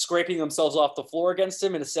scraping themselves off the floor against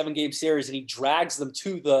him in a 7-game series and he drags them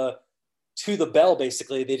to the bell,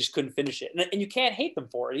 basically. They just couldn't finish it. And you can't hate them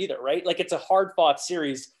for it either, right? Like it's a hard-fought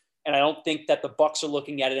series, and I don't think that the Bucks are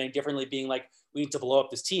looking at it any differently, being like, we need to blow up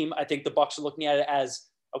this team. I think the Bucks are looking at it as,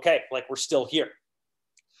 okay, like we're still here.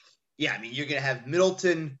 Yeah, I mean, you're going to have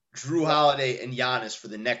Middleton, Drew Holiday, and Giannis for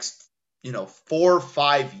the next, 4 or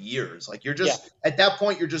 5 years. Like you're just, at that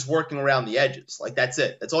point, you're just working around the edges. Like that's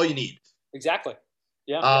it. That's all you need. Exactly.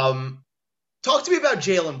 Yeah. Talk to me about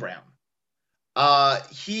Jaylen Brown.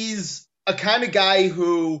 He's a kind of guy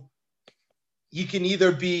who you can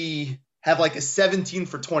either have like a 17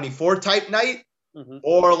 for 24 type night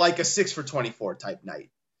or like a 6 for 24 type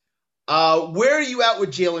night. Where are you at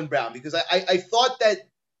with Jaylen Brown? Because I thought that,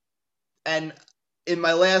 and in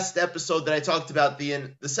my last episode that I talked about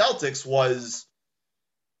the Celtics, was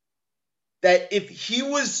that if he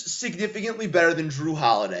was significantly better than Drew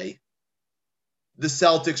Holiday, the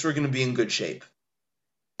Celtics were going to be in good shape.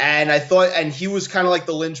 And I thought, and he was kind of like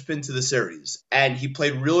the linchpin to the series. And he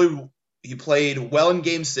played well in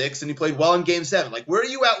Game 6 and he played well in Game 7. Like, where are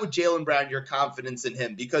you at with Jaylen Brown, your confidence in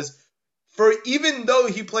him? Because even though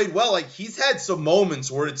he played well, like he's had some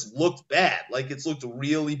moments where it's looked bad. Like it's looked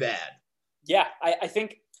really bad. Yeah, I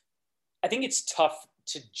think it's tough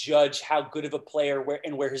to judge how good of a player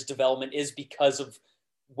where his development is because of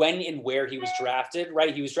when and where he was drafted,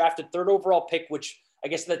 right? He was drafted 3rd overall pick, which I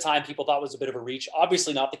guess at the time people thought was a bit of a reach.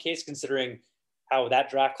 Obviously not the case considering how that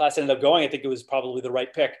draft class ended up going. I think it was probably the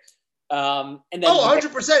right pick. And then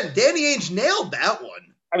 100%. Danny Ainge nailed that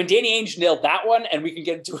one. I mean, Danny Ainge nailed that one, and we can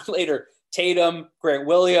get into it later. Tatum, Grant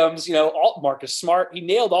Williams, Marcus Smart. He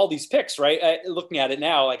nailed all these picks, right? Looking at it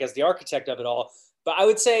now, like as the architect of it all. But I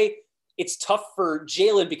would say it's tough for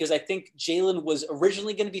Jaylen because I think Jaylen was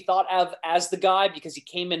originally going to be thought of as the guy because he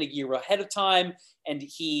came in a year ahead of time and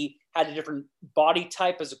he had a different body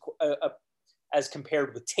type as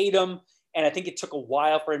compared with Tatum. And I think it took a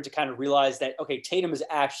while for him to kind of realize that, okay, Tatum is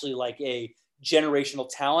actually like a generational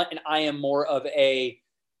talent and I am more of a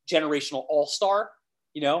generational all-star,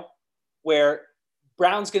 where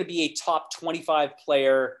Brown's going to be a top 25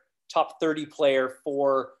 player, top 30 player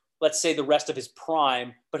for, let's say, the rest of his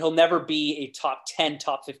prime, but he'll never be a top 10,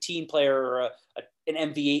 top 15 player or an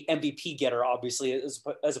MVP getter, obviously,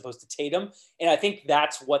 as opposed to Tatum. And I think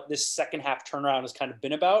that's what this second half turnaround has kind of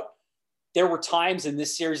been about. There were times in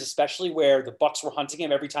this series, especially where the Bucks were hunting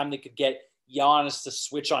him every time they could get Giannis to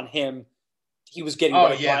switch on him. He was getting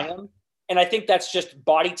by him. And I think that's just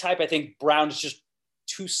body type. I think Brown is just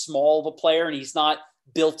too small of a player and he's not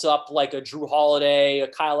built up like a Drew Holiday, a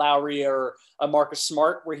Kyle Lowry, or a Marcus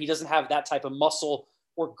Smart, where he doesn't have that type of muscle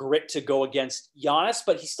or grit to go against Giannis,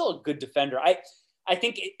 but he's still a good defender. I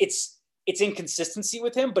think it's inconsistency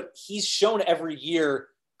with him, but he's shown every year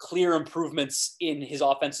clear improvements in his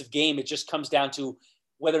offensive game. It just comes down to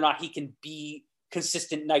whether or not he can be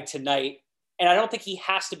consistent night to night. And I don't think he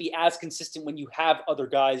has to be as consistent when you have other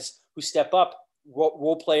guys who step up,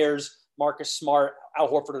 role players, Marcus Smart, Al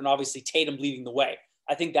Horford, and obviously Tatum leading the way.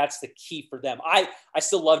 I think that's the key for them. I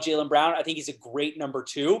still love Jaylen Brown. I think he's a great number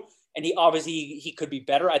 2, and he could be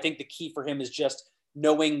better. I think the key for him is just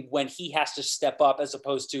knowing when he has to step up as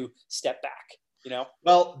opposed to step back, you know?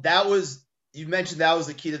 Well, you mentioned that was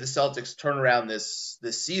the key to the Celtics turnaround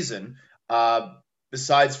this season.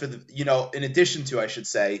 Besides for in addition to, I should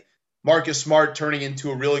say, Marcus Smart turning into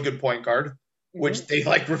a really good point guard, which they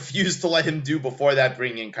refused to let him do before that,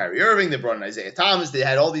 bringing in Kyrie Irving. They brought in Isaiah Thomas. They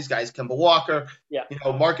had all these guys, Kemba Walker. Yeah.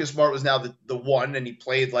 Marcus Smart was now the one, and he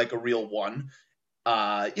played like a real one.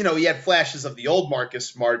 He had flashes of the old Marcus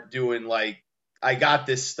Smart doing I got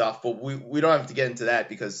this stuff, but we don't have to get into that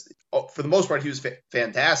because for the most part, he was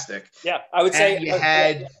fantastic. Yeah, I would say. And you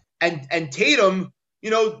had, and Tatum,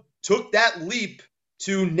 took that leap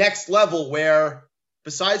to next level where,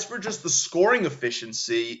 besides for just the scoring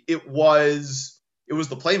efficiency, it was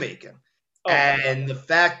the playmaking. And the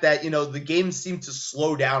fact that, the game seemed to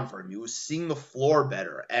slow down for him. He was seeing the floor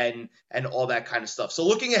better and all that kind of stuff. So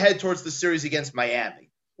looking ahead towards the series against Miami,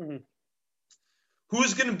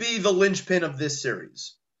 who's going to be the linchpin of this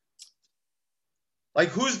series?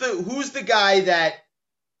 Who's the guy that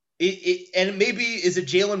and maybe is it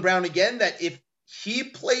Jaylen Brown again, that if he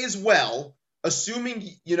plays well, assuming,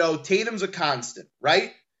 Tatum's a constant,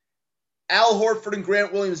 right? Al Horford and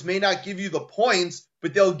Grant Williams may not give you the points,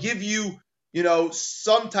 but they'll give you,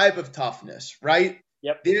 some type of toughness, right?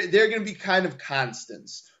 Yep. They're going to be kind of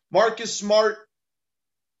constants. Marcus Smart,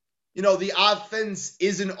 the offense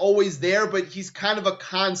isn't always there, but he's kind of a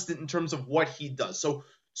constant in terms of what he does. So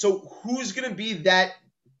who's going to be that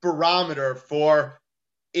barometer for,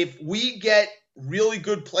 if we get really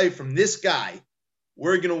good play from this guy,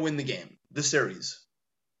 we're going to win the series?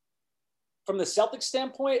 From the Celtics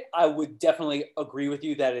standpoint, I would definitely agree with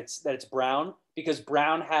you that it's Brown, because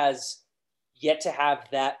Brown has yet to have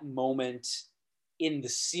that moment in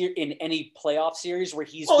any playoff series where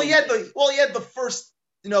he's. He had the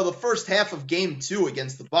first half of game 2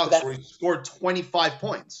 against the Bucks where he scored 25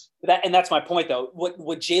 points. And that's my point, though.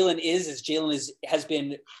 What Jaylen has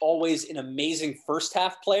been always an amazing first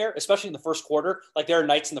half player, especially in the first quarter. There are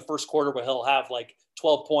nights in the first quarter where he'll have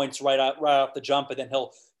 12 points right off the jump, and then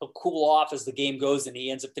he'll cool off as the game goes, and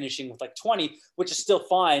he ends up finishing with 20, which is still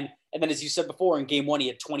fine. And then, as you said before, in game 1 he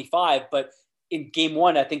had 25, but in game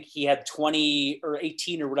 1 I think he had 20 or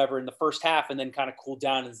 18 or whatever in the first half, and then kind of cooled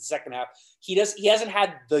down in the second half. He hasn't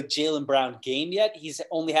had the Jaylen Brown game yet. He's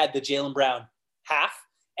only had the Jaylen Brown half,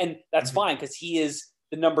 and that's fine because he is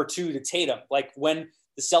the number 2 to Tatum. When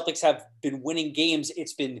the Celtics have been winning games,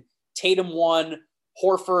 it's been Tatum 1,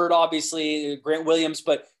 Horford, obviously, Grant Williams,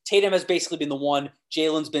 but Tatum has basically been the 1.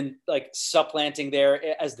 Jaylen's been supplanting there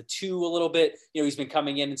as the 2 a little bit. He's been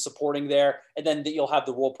coming in and supporting there, and then you'll have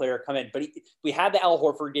the role player come in. But we had the Al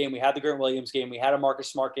Horford game, we had the Grant Williams game, we had a Marcus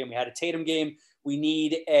Smart game, we had a Tatum game. We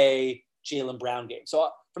need a Jaylen Brown game. So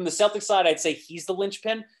from the Celtics side, I'd say he's the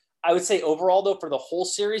linchpin. I would say overall, though, for the whole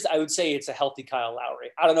series, I would say it's a healthy Kyle Lowry.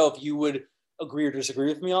 I don't know if you would agree or disagree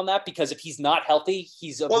with me on that, because if he's not healthy,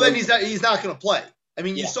 he's then he's not going to play. I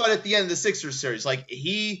mean, you saw it at the end of the Sixers series.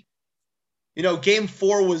 Game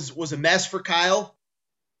 4 was a mess for Kyle.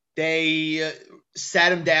 They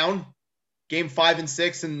sat him down. Game 5 and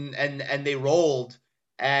 6, and they rolled.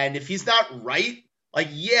 And if he's not right,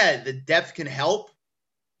 the depth can help,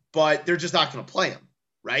 but they're just not going to play him,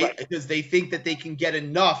 right? Because they think that they can get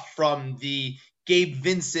enough from the Gabe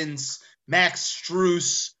Vincents, Max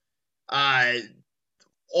Strus,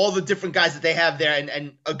 all the different guys that they have there,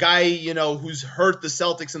 and a guy, who's hurt the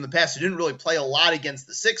Celtics in the past, who didn't really play a lot against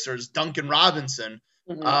the Sixers, Duncan Robinson.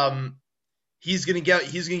 He's gonna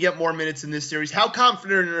get more minutes in this series. How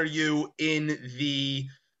confident are you in the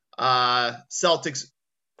Celtics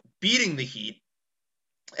beating the Heat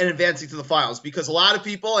and advancing to the finals? Because a lot of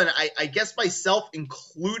people, and I guess myself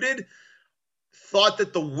included, thought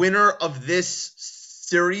that the winner of this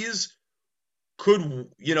series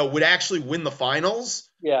would actually win the finals.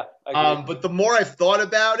 Yeah. I agree. But the more I've thought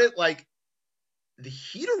about it, the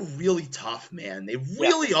Heat are really tough, man. They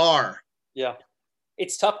really are. Yeah.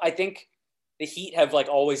 It's tough. I think the Heat have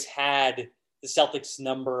always had the Celtics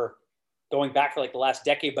number going back for the last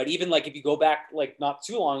decade. But even if you go back not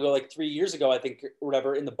too long ago, 3 years ago, I think, or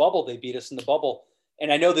whatever, in the bubble, they beat us in the bubble.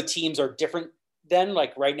 And I know the teams are different then.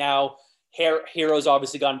 Right now, Hero's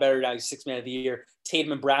obviously gotten better. Now he's 6th man of the year.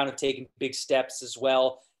 Tatum and Brown have taken big steps as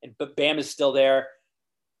well. But Bam is still there.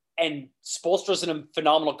 And Spoelstra's a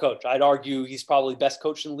phenomenal coach. I'd argue he's probably best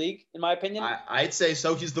coach in the league, in my opinion. I'd say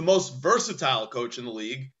so. He's the most versatile coach in the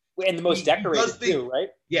league. And the most decorated too, right?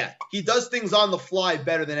 Yeah, he does things on the fly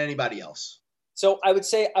better than anybody else. So I would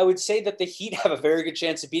say that the Heat have a very good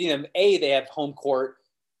chance of beating them. They have home court,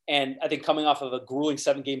 and I think coming off of a grueling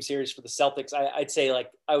 7-game series for the Celtics, I'd say if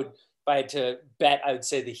I had to bet, I would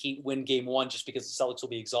say the Heat win game 1 just because the Celtics will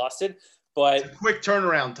be exhausted. But it's a quick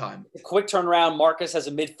turnaround time. Quick turnaround. Marcus has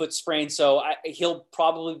a midfoot sprain, so he'll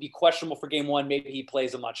probably be questionable for game 1. Maybe he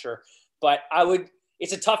plays. I'm not sure, but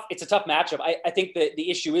it's a tough matchup. I think that the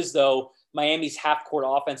issue is, though, Miami's half-court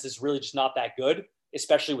offense is really just not that good,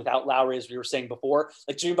 especially without Lowry, as we were saying before.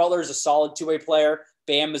 Like, Jimmy Butler is a solid two-way player.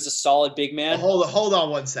 Bam is a solid big man. Hold on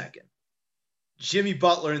 1 second. Jimmy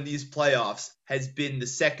Butler in these playoffs has been the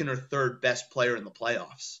second or third best player in the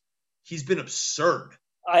playoffs. He's been absurd.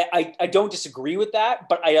 I don't disagree with that,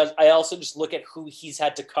 but I also just look at who he's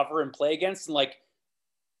had to cover and play against, and like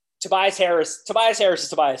Tobias Harris is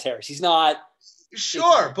Tobias Harris. He's not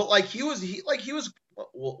sure, but like he was.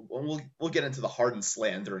 We'll get into the Harden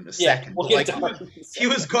slander in a second. He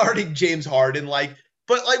was guarding James Harden,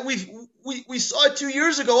 but we saw it 2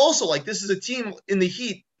 years ago. Also, this is a team in the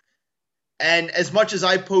Heat, and as much as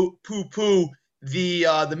I poo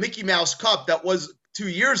the Mickey Mouse Cup that was 2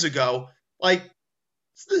 years ago,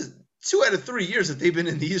 it's 2 out of 3 years that they've been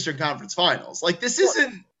in the Eastern Conference Finals. This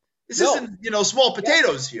isn't small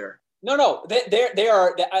potatoes here. No, they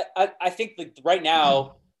are. I think that right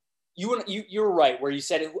now, you were right where you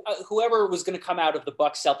said whoever was going to come out of the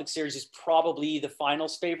Bucks Celtics series is probably the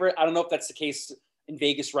finals favorite. I don't know if that's the case in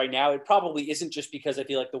Vegas right now. It probably isn't, just because I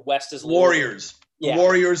feel like the West is Warriors. The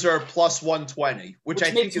Warriors are plus 120, which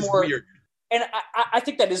I think is weird. And I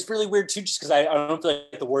think that is really weird too, just because I don't feel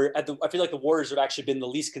like I feel like the Warriors have actually been the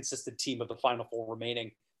least consistent team of the Final Four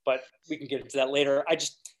remaining. But we can get into that later.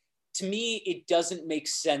 To me, it doesn't make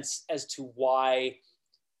sense as to why,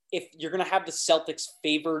 if you're going to have the Celtics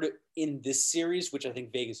favored in this series, which I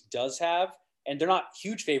think Vegas does have, and they're not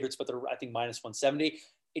huge favorites, but they're, I think, minus 170.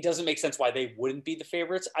 It doesn't make sense why they wouldn't be the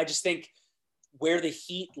favorites. I just think where the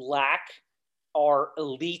Heat lack are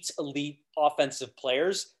elite offensive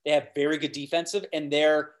players. They have very good defensive, and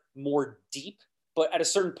they're more deep. But at a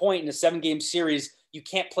certain point in a 7-game series, you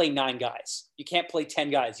can't play 9 guys. You can't play 10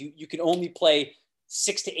 guys. You can only play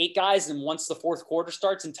 6 to 8 guys. And once the fourth quarter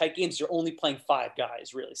starts in tight games, you're only playing 5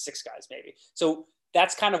 guys, really 6 guys maybe. So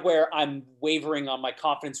that's kind of where I'm wavering on my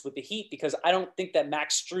confidence with the Heat, because I don't think that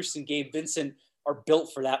Max Strus and Gabe Vincent are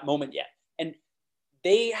built for that moment yet. And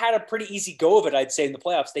they had a pretty easy go of it, I'd say, in the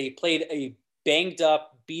playoffs. They played a banged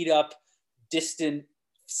up, beat up, distant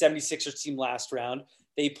 76ers team last round.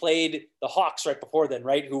 They played the Hawks right before then,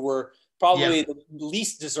 right? Who were probably the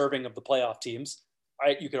least deserving of the playoff teams,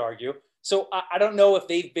 right? You could argue. So I don't know if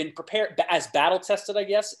they've been prepared as battle tested, I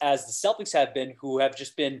guess, as the Celtics have been, who have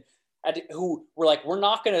just been, who were like, we're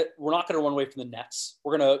not gonna run away from the Nets.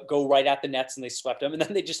 We're gonna go right at the Nets, and they swept them. And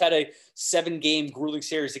then they just had a 7-game grueling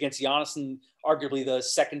series against Giannis and arguably the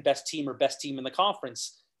second best team or best team in the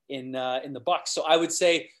conference in the Bucks. So I would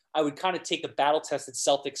say I would kind of take the battle tested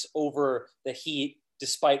Celtics over the Heat,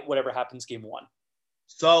 despite whatever happens game 1.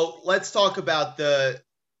 So let's talk about the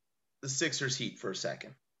Sixers Heat for a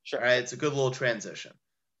second. Sure. All right, it's a good little transition.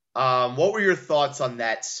 What were your thoughts on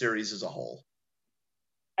that series as a whole?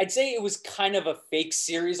 I'd say it was kind of a fake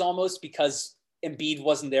series almost, because Embiid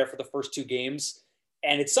wasn't there for the first 2 games.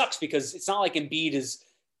 And it sucks because it's not like Embiid is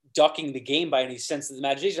ducking the game by any sense of the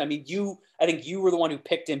imagination. I mean, I think you were the one who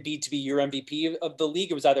picked Embiid to be your MVP of the league.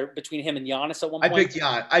 It was either between him and Giannis at one point.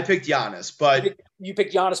 I picked Giannis, but you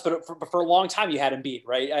picked Giannis, but for a long time you had Embiid,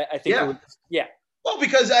 right? I think. Yeah. Well,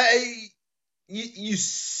 because you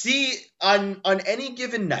see on any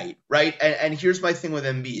given night, right? And here's my thing with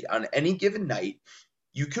Embiid. On any given night,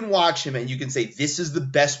 you can watch him and you can say, this is the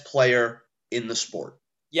best player in the sport.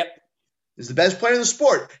 Yep. This is the best player in the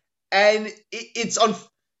sport. And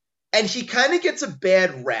and he kind of gets a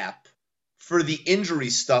bad rap for the injury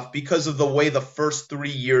stuff because of the way the first 3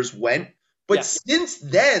 years went. But since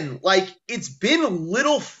then, it's been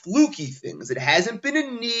little fluky things. It hasn't been a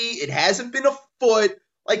knee. It hasn't been a foot.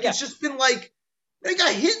 It's just been he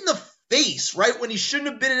got hit in the face, right, when he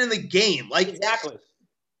shouldn't have been in the game. Exactly.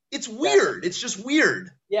 It's weird. It's just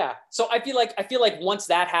weird. Yeah. So I feel like once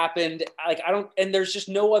that happened, and there's just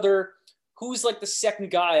no other, who's the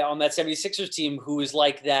second guy on that 76ers team who is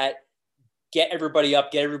that get everybody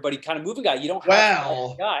up, get everybody kind of moving guy. You don't have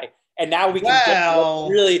that guy. And now we can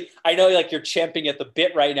get really, I know you're champing at the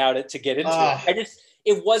bit right now to get into it.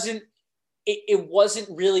 It wasn't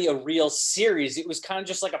really a real series. It was kind of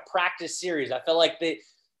just like a practice series. I felt like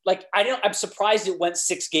like, I'm surprised it went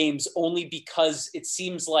 6 games only because it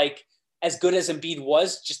seems like as good as Embiid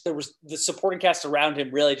was, just there was the supporting cast around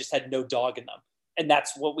him really just had no dog in them. And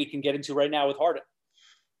that's what we can get into right now with Harden.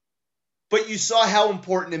 But you saw how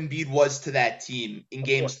important Embiid was to that team in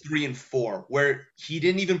games 3 and 4, where he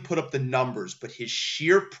didn't even put up the numbers, but his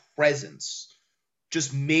sheer presence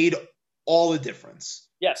just made all the difference.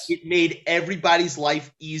 Yes. It made everybody's life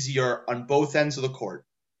easier on both ends of the court.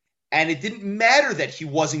 And it didn't matter that he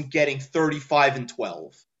wasn't getting 35 and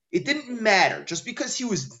 12. It didn't matter just because he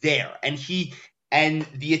was there and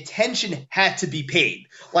the attention had to be paid.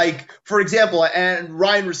 Like, for example, and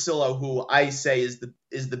Ryan Russillo, who I say is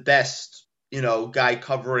the best, guy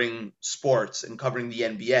covering sports and covering the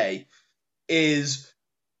NBA, is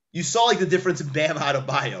you saw like the difference in Bam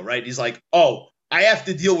Adebayo, right? He's like, oh, I have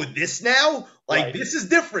to deal with this now? Like, right. This is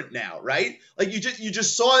different now, right? Like you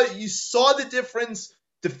just saw the difference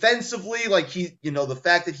defensively, like the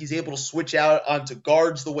fact that he's able to switch out onto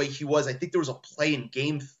guards the way he was. I think there was a play in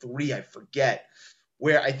game 3, I forget,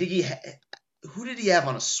 where I think who did he have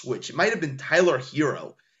on a switch? It might have been Tyler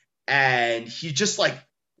Hero. And he just like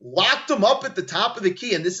locked him up at the top of the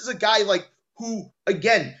key. And this is a guy like who,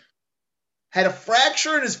 again, had a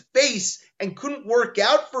fracture in his face and couldn't work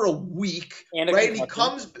out for a week, right? And he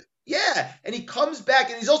comes back,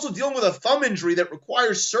 and he's also dealing with a thumb injury that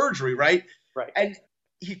requires surgery, right? Right. And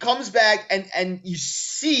he comes back, and you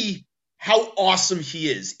see how awesome he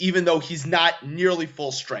is, even though he's not nearly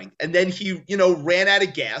full strength. And then he, ran out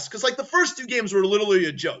of gas because, like, the first 2 games were literally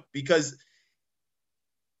a joke because,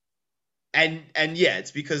 and yeah,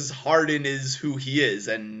 it's because Harden is who he is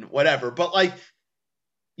and whatever. But like,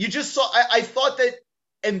 you just saw, I thought that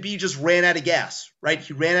Embiid just ran out of gas, right?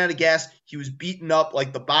 He ran out of gas. He was beaten up,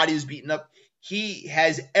 like the body was beaten up. He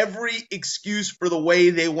has every excuse for the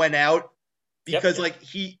way they went out. Because like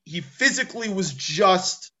he physically was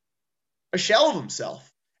just a shell of himself.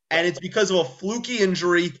 And it's because of a fluky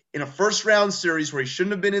injury in a first round series where he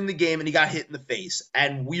shouldn't have been in the game and he got hit in the face.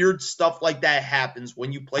 And weird stuff like that happens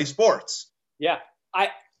when you play sports. Yeah.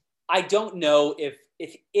 I don't know if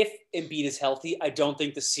Embiid is healthy. I don't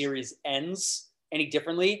think the series ends any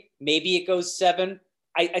differently. Maybe it goes 7.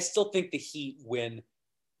 I still think the Heat win,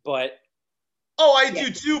 but oh, I do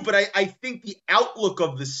too, but I think the outlook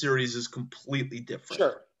of the series is completely different.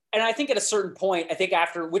 Sure. And I think at a certain point, I think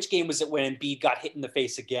after, which game was it when Embiid got hit in the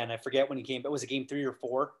face again? I forget when he came, but was it game 3 or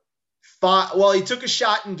 4? 5. Well, he took a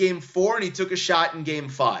shot in game 4 and he took a shot in game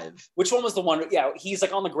 5. Which one was the one? Yeah, he's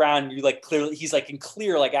like on the ground. You like clearly, he's like in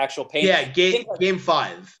clear, like actual pain. Yeah, game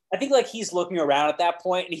 5. I think like he's looking around at that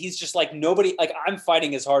point and he's just like, nobody, like I'm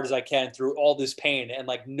fighting as hard as I can through all this pain. And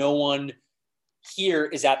like no one here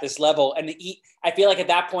is at this level. And I feel like at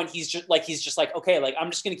that point, he's just like, okay, like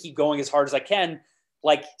I'm just going to keep going as hard as I can.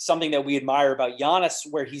 Like something that we admire about Giannis,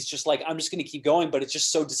 where he's just like, I'm just going to keep going. But it's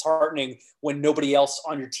just so disheartening when nobody else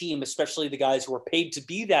on your team, especially the guys who are paid to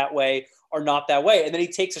be that way, are not that way. And then he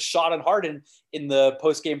takes a shot on Harden in the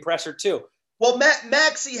post-game presser too. Well,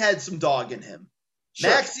 Maxey had some dog in him. Sure.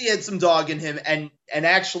 Maxey had some dog in him. And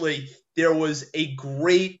actually there was a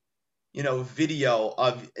great, video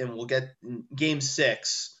of, and we'll get game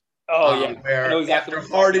 6. Oh yeah. Where exactly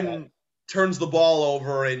after Harden turns the ball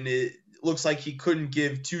over and it looks like he couldn't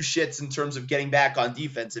give 2 shits in terms of getting back on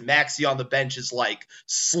defense, and Maxey on the bench is like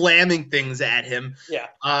slamming things at him. Yeah.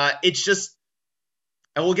 It's just,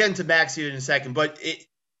 and we'll get into Maxey in a second, but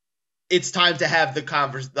it's time to have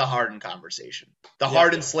the Harden conversation. The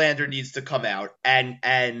Harden slander needs to come out, and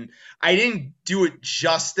I didn't do it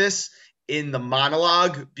justice in the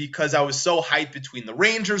monologue because I was so hyped between the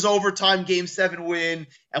Rangers overtime game 7 win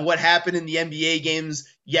and what happened in the NBA games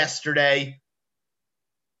yesterday.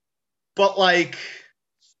 But like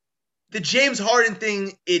the James Harden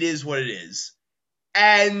thing, it is what it is.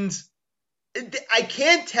 And I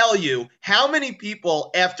can't tell you how many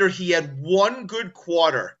people, after he had one good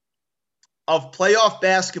quarter of playoff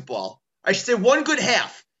basketball, I should say one good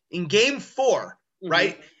half in game 4,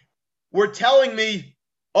 right? Were telling me,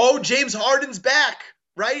 oh, James Harden's back,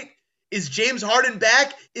 right? Is James Harden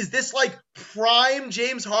back? Is this like prime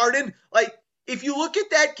James Harden? Like, if you look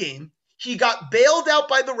at that game, he got bailed out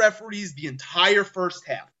by the referees the entire first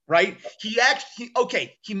half, right?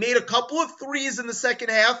 He made a couple of threes in the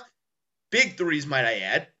second half. Big threes, might I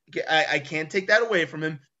add. I can't take that away from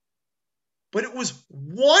him. But it was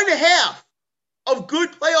one half of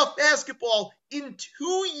good playoff basketball in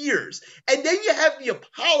 2 years. And then you have the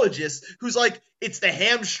apologist who's like, it's the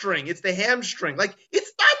hamstring. It's the hamstring. Like,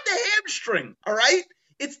 it's not the hamstring, all right?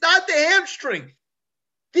 It's not the hamstring.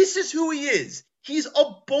 This is who he is. He's a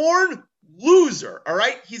born loser, all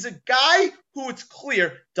right? He's a guy who, it's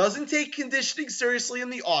clear, doesn't take conditioning seriously in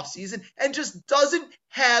the offseason and just doesn't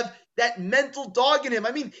have that mental dog in him.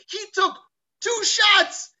 I mean, he took 2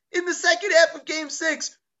 shots in the second half of Game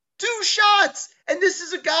 6. 2 shots! And this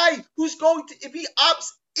is a guy who's going to, if he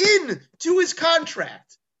opts in to his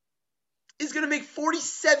contract, is going to make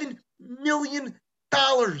 $47 million.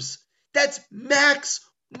 That's max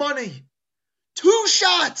money. 2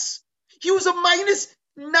 shots! He was a minus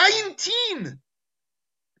 19.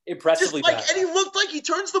 Impressively Just like, bad. and he looked like he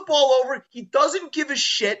turns the ball over. He doesn't give a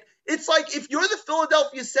shit. It's like, if you're the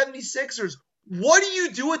Philadelphia 76ers, what do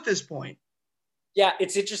you do at this point? Yeah,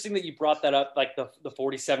 it's interesting that you brought that up, like the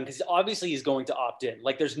 47, because obviously he's going to opt in.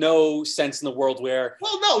 Like, there's no sense in the world where...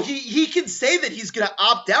 Well, no, he can say that he's going to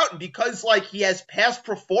opt out, and because, like, he has past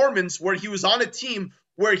performance where he was on a team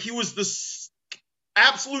where he was the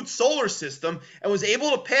absolute solar system and was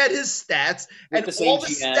able to pad his stats, and all the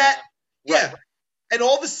stat... Yeah. Right. And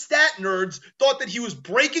all the stat nerds thought that he was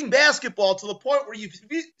breaking basketball to the point where you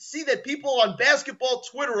see that people on basketball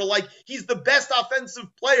Twitter are like, he's the best offensive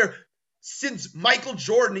player since Michael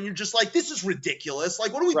Jordan. And you're just like, this is ridiculous.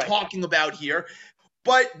 Like, what are we talking about here?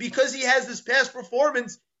 But because he has this past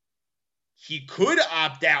performance, he could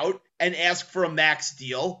opt out and ask for a max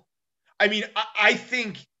deal. I mean, I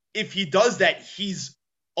think if he does that, he's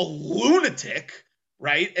a lunatic.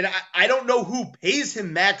 Right? And I don't know who pays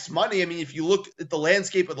him max money. I mean, if you look at the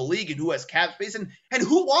landscape of the league and who has cap space and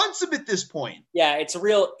who wants him at this point. Yeah, it's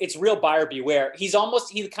real buyer beware. He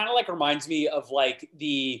kind of like reminds me of like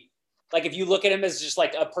if you look at him as just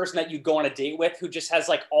like a person that you go on a date with who just has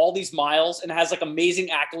like all these miles and has like amazing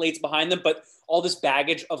accolades behind them, but all this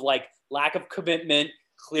baggage of like lack of commitment,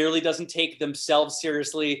 clearly doesn't take themselves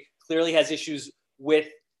seriously, clearly has issues with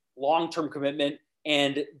long-term commitment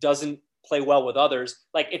and doesn't play well with others.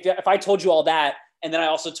 Like if I told you all that, and then I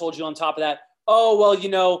also told you on top of that, oh,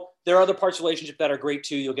 well, there are other parts of the relationship that are great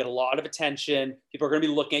too. You'll get a lot of attention. People are going to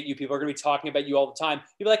be looking at you. People are going to be talking about you all the time.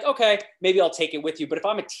 You'll be like, okay, maybe I'll take it with you. But if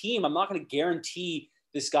I'm a team, I'm not going to guarantee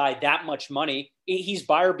this guy that much money. He's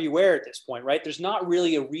buyer beware at this point, right? There's not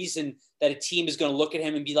really a reason that a team is going to look at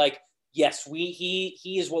him and be like, yes, he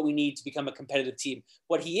is what we need to become a competitive team.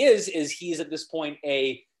 What he is at this point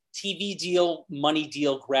a TV deal, money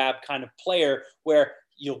deal grab kind of player where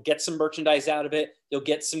you'll get some merchandise out of it. You'll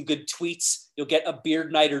get some good tweets. You'll get a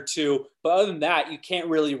beard night or two. But other than that, you can't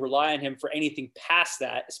really rely on him for anything past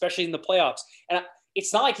that, especially in the playoffs. And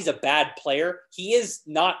it's not like he's a bad player. He is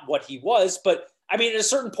not what he was. But, I mean, at a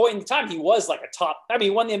certain point in time, he was like he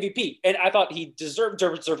won the MVP. And I thought he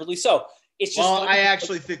deservedly so. It's just I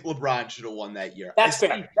actually think LeBron should have won that year. That's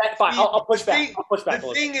fair. That's fine. I'll push back.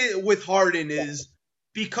 The thing with Harden is,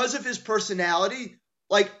 because of his personality,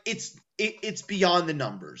 like it's beyond the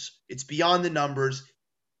numbers. It's beyond the numbers.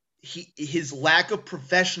 His lack of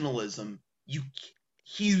professionalism.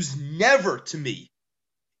 He's never to me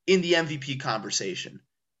in the MVP conversation,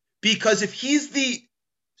 because if he's the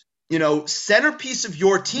centerpiece of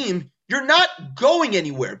your team, you're not going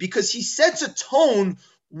anywhere, because he sets a tone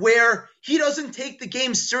where he doesn't take the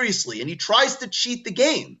game seriously and he tries to cheat the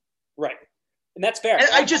game. Right. And that's fair. And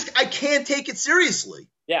I can't take it seriously.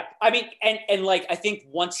 Yeah. I mean, and like, I think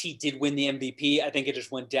once he did win the MVP, I think it just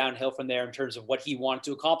went downhill from there in terms of what he wanted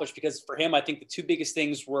to accomplish. Because for him, I think the three biggest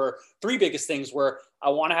things were,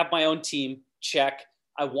 I want to have my own team, check.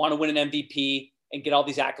 I want to win an MVP and get all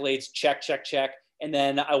these accolades, check. And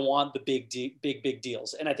then I want the big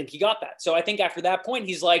deals. And I think he got that. So I think after that point,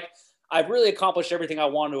 he's like, I've really accomplished everything I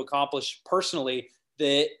wanted to accomplish personally.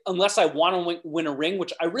 That unless I want to win a ring,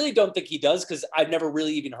 which I really don't think he does, because I've never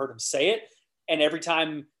really even heard him say it. And every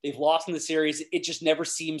time they've lost in the series, it just never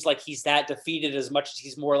seems like he's that defeated, as much as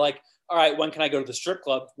he's more like, all right, when can I go to the strip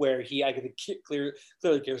club, where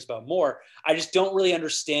clearly cares about more. I just don't really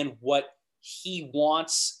understand what he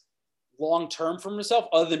wants long-term from himself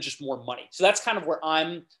other than just more money. So that's kind of where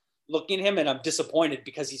I'm looking at him, and I'm disappointed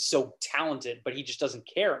because he's so talented, but he just doesn't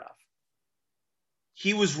care enough.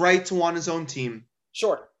 He was right to want his own team.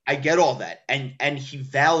 Sure. I get all that. And he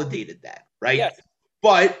validated that, right? Yes.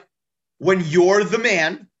 But when you're the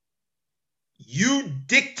man, you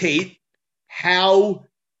dictate how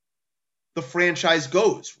the franchise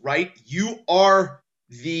goes, right? You are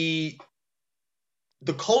the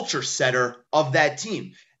culture setter of that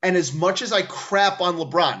team. And as much as I crap on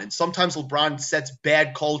LeBron, and sometimes LeBron sets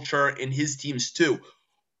bad culture in his teams too,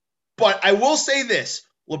 but I will say this,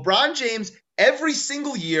 LeBron James every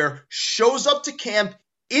single year shows up to camp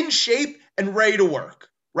in shape and ready to work,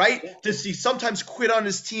 right? Yeah. Does he sometimes quit on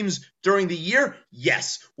his teams during the year?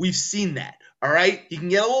 Yes, we've seen that, all right? He can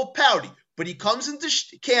get a little pouty, but he comes into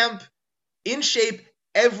camp in shape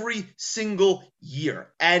every single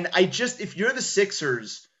year. And if you're the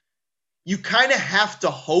Sixers, you kind of have to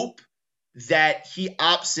hope that he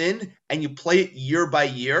opts in and you play it year by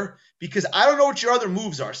year, because I don't know what your other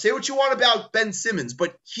moves are. Say what you want about Ben Simmons,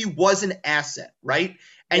 but he was an asset, right?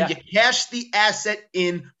 And you cash the asset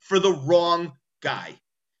in for the wrong guy.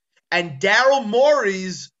 And Daryl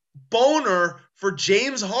Morey's boner for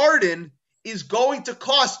James Harden is going to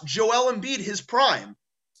cost Joel Embiid his prime.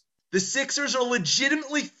 The Sixers are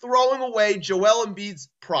legitimately throwing away Joel Embiid's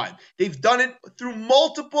prime. They've done it through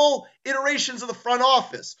multiple iterations of the front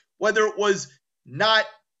office, whether it was not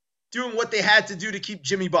doing what they had to do to keep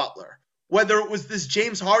Jimmy Butler, whether it was this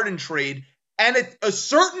James Harden trade. And at a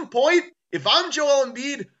certain point, if I'm Joel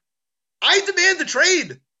Embiid, I demand the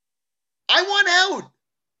trade. I want out.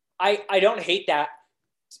 I don't hate that.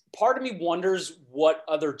 Part of me wonders what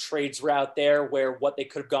other trades were out there where what they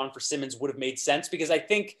could have gone for Simmons would have made sense, because I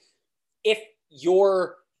think if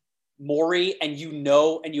you're Morey and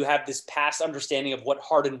you have this past understanding of what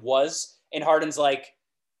Harden was, and Harden's like,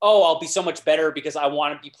 oh, I'll be so much better because I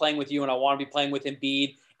want to be playing with you and I want to be playing with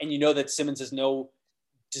Embiid, and you know that Simmons has no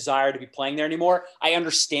desire to be playing there anymore, I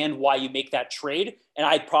understand why you make that trade, and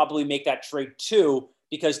I'd probably make that trade too,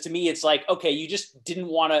 because to me it's like, okay, you just didn't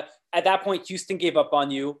want to. At that point, Houston gave up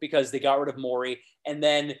on you because they got rid of Morey, and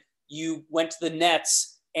then you went to the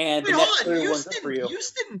Nets, and the Nets really weren't good for you.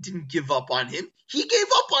 Houston didn't give up on him. He gave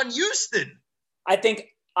up on Houston. I think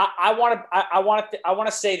I want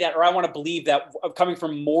to say that, or I want to believe that, coming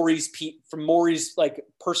from Morey's like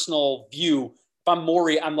personal view. If I'm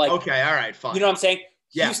Morey, I'm like, okay, all right, fine. You know what I'm saying?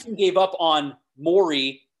 Yeah. Houston gave up on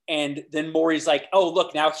Morey, and then Morey's like, oh,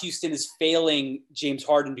 look, now Houston is failing James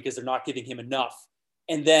Harden because they're not giving him enough.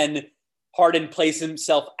 And then Harden plays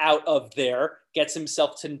himself out of there, gets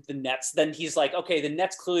himself to the Nets. Then he's like, okay, the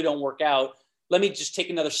Nets clearly don't work out. Let me just take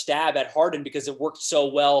another stab at Harden because it worked so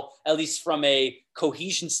well, at least from a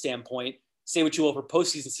cohesion standpoint. Say what you will for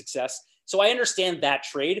postseason success. So I understand that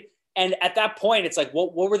trade. And at that point, it's like,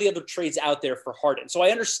 what were the other trades out there for Harden? So I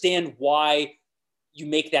understand why you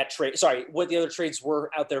make that trade. Sorry, what the other trades were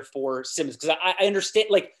out there for Simmons. Because I understand,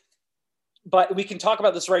 like, but we can talk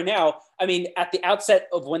about this right now. I mean, at the outset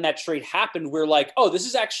of when that trade happened, we're like, oh, this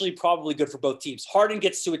is actually probably good for both teams. Harden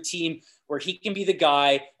gets to a team where he can be the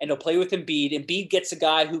guy and he'll play with Embiid. Embiid gets a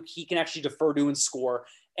guy who he can actually defer to and score.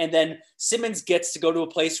 And then Simmons gets to go to a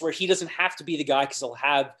place where he doesn't have to be the guy because he'll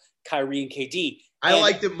have Kyrie and KD. I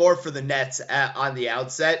liked it more for the Nets on the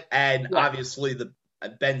outset. And obviously the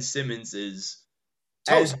Ben Simmons is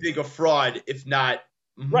as big a fraud, if not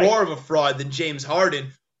more of a fraud than James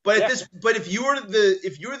Harden. But if you were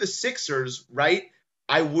the Sixers, right,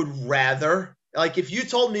 I would rather, like, if you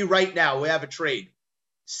told me right now we have a trade,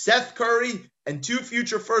 Seth Curry and 2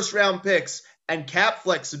 future first-round picks and cap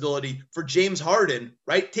flexibility for James Harden,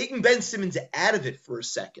 right, taking Ben Simmons out of it for a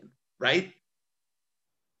second, right,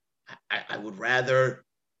 I would rather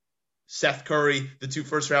Seth Curry, the 2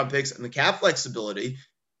 first-round picks, and the cap flexibility,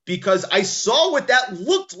 because I saw what that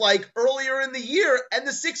looked like earlier in the year, and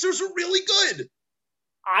the Sixers were really good.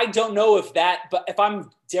 I don't know if that, but if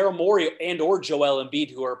I'm Daryl Morey and or Joel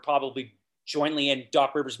Embiid, who are probably jointly and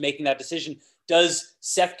Doc Rivers making that decision, does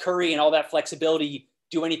Seth Curry and all that flexibility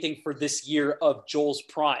do anything for this year of Joel's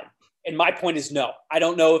prime? And my point is no. I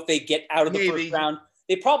don't know if they get out of the first round.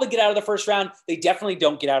 They probably get out of the first round. They definitely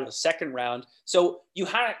don't get out of the second round. So you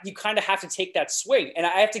kind of have to take that swing. And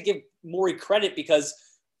I have to give Morey credit because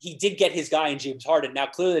he did get his guy in James Harden. Now,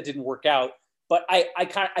 clearly that didn't work out, but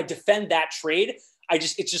I defend that trade.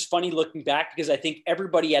 It's just funny looking back because I think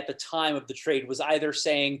everybody at the time of the trade was either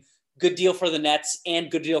saying good deal for the Nets and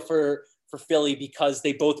good deal for Philly because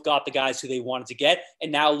they both got the guys who they wanted to get.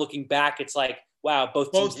 And now looking back, it's like, wow,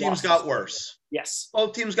 both teams got worse. Yes.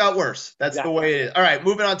 Both teams got worse. That's exactly the way it is. All right,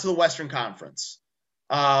 moving on to the Western Conference.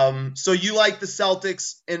 So you like the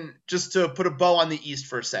Celtics, and just to put a bow on the East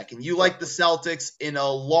for a second, you like the Celtics in a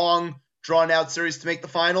long, drawn-out series to make the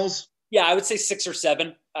finals? Yeah, I would say 6 or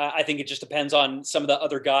 7. I think it just depends on some of the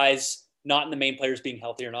other guys, not in the main players, being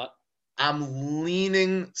healthy or not. I'm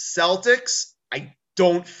leaning Celtics. I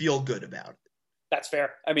don't feel good about it. That's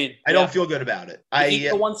fair. I mean, I don't feel good about it. I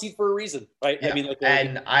the 1 seed for a reason, right? Yeah. I mean,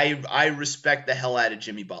 and I respect the hell out of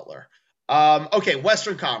Jimmy Butler. Okay,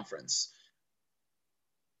 Western Conference.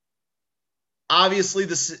 Obviously,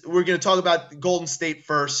 we're going to talk about Golden State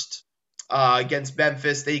first. Against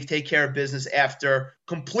Memphis. They take care of business after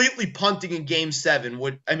completely punting in Game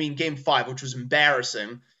 5, which was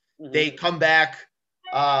embarrassing. Mm-hmm. They come back,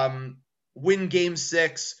 win Game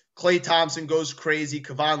 6. Klay Thompson goes crazy.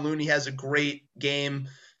 Kevon Looney has a great game.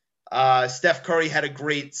 Steph Curry had a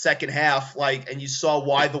great second half, and you saw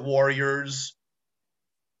why the Warriors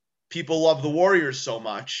people love the Warriors so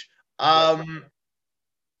much.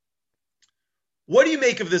 What do you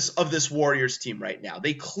make of this Warriors team right now?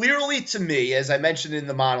 They clearly, to me, as I mentioned in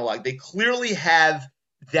the monologue, they clearly have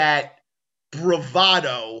that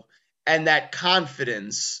bravado and that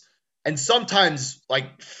confidence and sometimes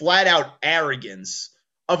like flat out arrogance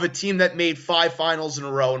of a team that made 5 finals in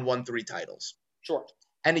a row and won 3 titles. Sure.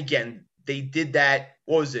 And again, they did that,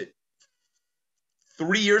 what was it,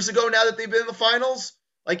 3 years ago now that they've been in the finals?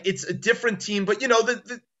 Like, it's a different team, but,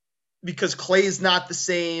 because Klay's not the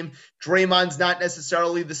same, Draymond's not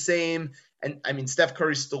necessarily the same, and, I mean, Steph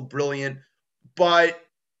Curry's still brilliant, but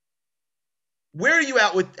where are you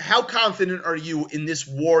at with, how confident are you in this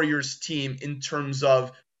Warriors team in terms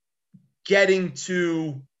of getting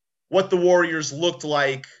to what the Warriors looked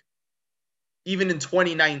like even in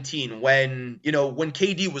 2019 when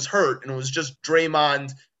KD was hurt and it was just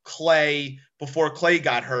Draymond, Klay before Klay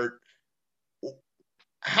got hurt?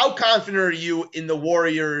 How confident are you in the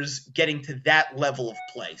Warriors getting to that level of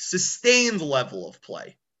play, sustained level of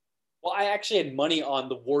play? Well, I actually had money on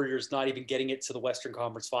the Warriors not even getting it to the Western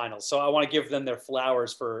Conference Finals. So I want to give them their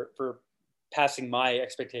flowers for passing my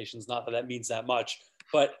expectations. Not that means that much.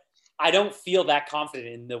 But I don't feel that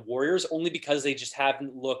confident in the Warriors only because they just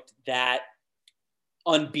haven't looked that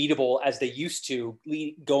unbeatable as they used to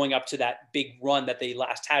going up to that big run that they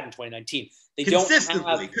last had in 2019. They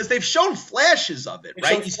consistently, because they've shown flashes of it,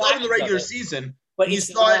 right? You saw it in the regular season, but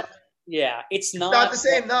it's not the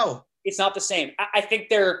same. No, it's not the same. I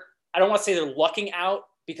think I don't want to say they're lucking out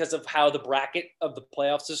because of how the bracket of the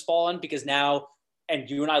playoffs has fallen, because now, and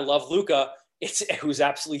you and I love Luka, who's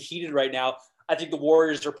absolutely heated right now. I think the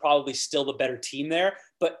Warriors are probably still the better team there,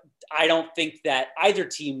 but I don't think that either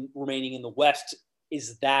team remaining in the West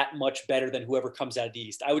is that much better than whoever comes out of the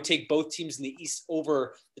East. I would take both teams in the East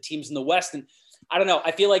over the teams in the West. And I don't know.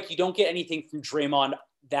 I feel like you don't get anything from Draymond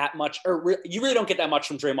that much, or you really don't get that much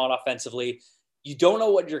from Draymond offensively. You don't know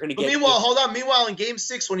what you're going to get. Meanwhile, in Game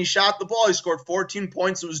 6, when he shot the ball, he scored 14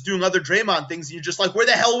 points and was doing other Draymond things. And you're just like, where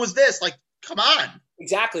the hell was this? Like, come on.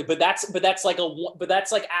 Exactly. But that's like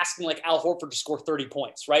asking like Al Horford to score 30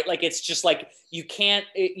 points, right? Like, it's just like, you can't,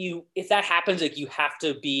 if that happens, like you have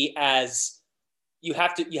to be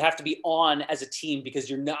on as a team, because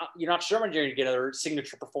you're not sure when you're going to get another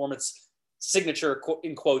signature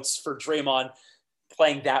in quotes for Draymond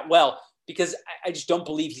playing that well, because I just don't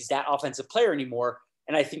believe he's that offensive player anymore.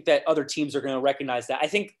 And I think that other teams are going to recognize that. I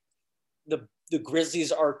think the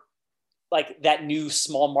Grizzlies are like that new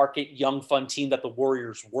small market, young, fun team that the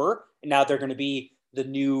Warriors were. And now they're going to be the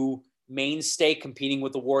new mainstay competing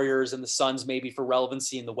with the Warriors and the Suns, maybe for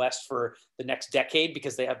relevancy in the West for the next decade,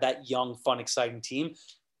 because they have that young, fun, exciting team.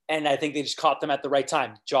 And I think they just caught them at the right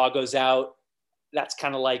time. Ja goes out. That's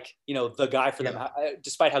kind of like, the guy for them,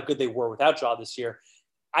 despite how good they were without Ja this year.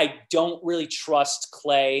 I don't really trust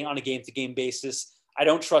Klay on a game-to-game basis. I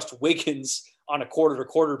don't trust Wiggins on a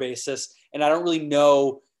quarter-to-quarter basis. And I don't really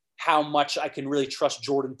know how much I can really trust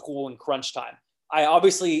Jordan Poole in crunch time. I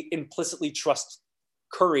obviously implicitly trust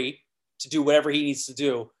Curry to do whatever he needs to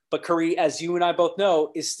do. But Curry, as you and I both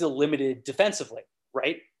know, is still limited defensively,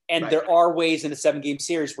 right? And there are ways in a 7-game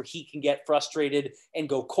series where he can get frustrated and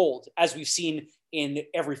go cold. As we've seen in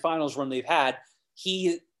every finals run they've had,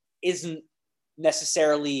 he isn't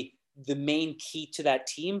necessarily the main key to that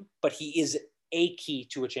team, but he is a key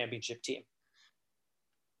to a championship team.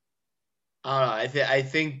 I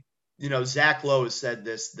think, Zach Lowe has said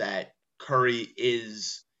this, that Curry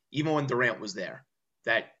is, even when Durant was there,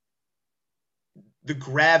 that the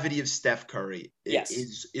gravity of Steph Curry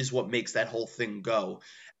is what makes that whole thing go.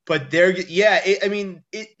 But Memphis,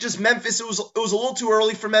 it was a little too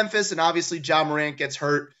early for Memphis, and obviously Ja Morant gets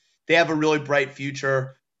hurt. They have a really bright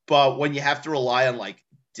future, but when you have to rely on like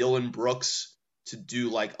Dillon Brooks to do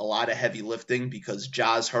like a lot of heavy lifting because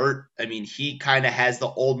Ja's hurt, he kind of has the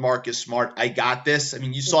old Marcus Smart, I got this.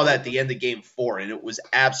 You saw that at the end of Game 4, and it was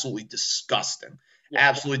absolutely disgusting. Yeah.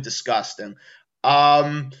 Absolutely disgusting.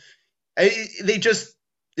 They just,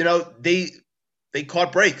 they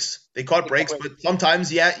caught breaks. But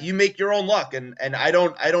sometimes, you make your own luck. And I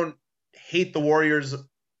don't hate the Warriors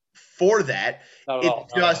for that.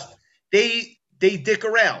 It's just, they dick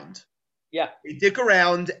around. Yeah. They dick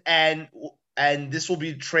around, and this will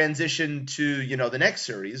be transition to, the next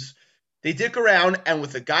series. They dick around, and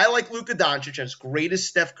with a guy like Luka Doncic, as great as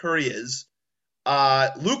Steph Curry is,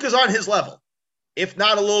 Luka's on his level, if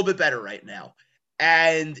not a little bit better right now.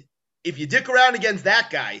 And if you dick around against that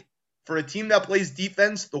guy for a team that plays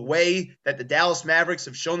defense the way that the Dallas Mavericks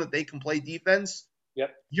have shown that they can play defense,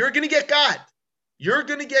 you're going to get got. You're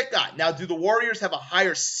going to get got. Now, do the Warriors have a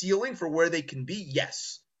higher ceiling for where they can be?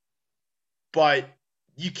 Yes. But,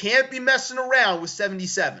 You can't be messing around with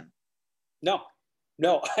 77. No.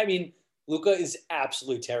 I mean, Luka is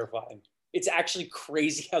absolutely terrifying. It's actually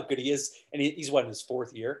crazy how good he is. And he's in his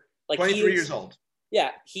 4th year. Like 23 years old.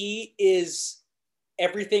 Yeah, he is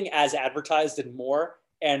everything as advertised and more.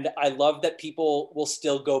 And I love that people will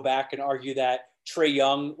still go back and argue that Trae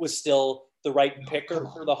Young was still the right picker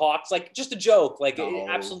for the Hawks. Like, just a joke. Like,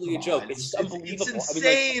 absolutely a joke. It's unbelievable. It's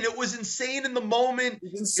insane. It was insane in the moment.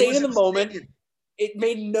 It was insane in the moment. It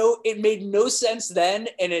made no sense then,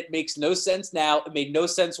 and it makes no sense now. It made no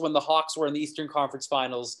sense when the Hawks were in the Eastern Conference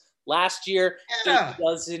Finals last year. Yeah. It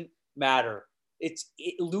doesn't matter.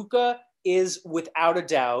 Luka is, without a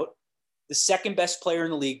doubt, the second best player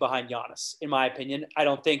in the league behind Giannis, in my opinion. I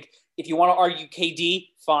don't think, if you want to argue KD,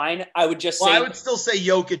 fine. I would just say, I would still say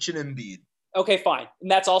Jokic and Embiid. Okay, fine.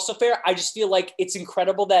 And that's also fair. I just feel like it's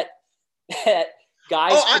incredible that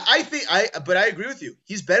guys. But I agree with you.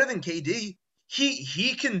 He's better than KD.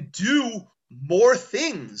 He can do more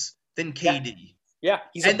things than KD. Yeah.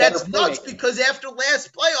 And that's nuts because after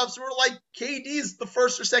last playoffs, we were like, KD's the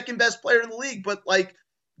first or second best player in the league. But like,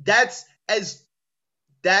 that's as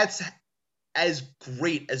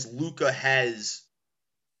great as Luka has,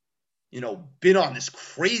 been on this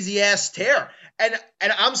crazy ass tear. And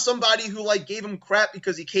I'm somebody who like gave him crap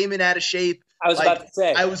because he came in out of shape. I was about to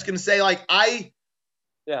say. I was going to say, like, I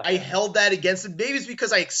held that against him. Maybe it's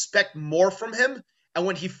because I expect more from him. And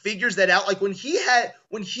when he figures that out, like when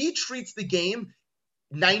he treats the game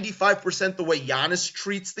 95% the way Giannis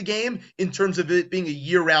treats the game in terms of it being a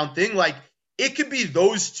year-round thing, like it could be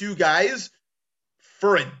those two guys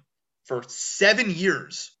for 7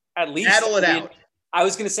 years. At least. Battle it out. I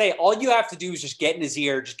was going to say, all you have to do is just get in his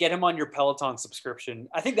ear. Just get him on your Peloton subscription.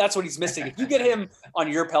 I think that's what he's missing. If you get him on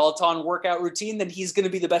your Peloton workout routine, then he's going to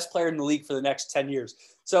be the best player in the league for the next 10 years.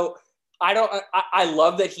 So I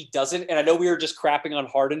love that he doesn't. And I know we were just crapping on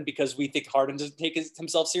Harden because we think Harden doesn't take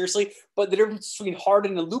himself seriously. But the difference between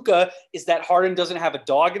Harden and Luka is that Harden doesn't have a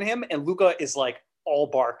dog in him. And Luka is like all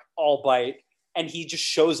bark, all bite. And he just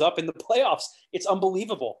shows up in the playoffs. It's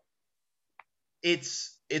unbelievable.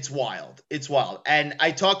 It's wild. It's wild. And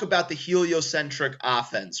I talk about the heliocentric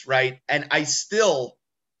offense, right? And I still,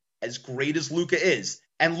 as great as Luka is,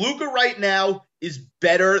 and Luka right now is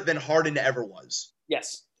better than Harden ever was.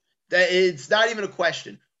 Yes. It's not even a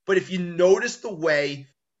question. But if you notice the way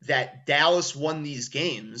that Dallas won these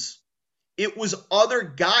games, it was other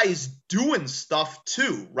guys doing stuff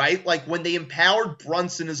too, right? Like when they empowered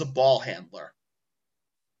Brunson as a ball handler,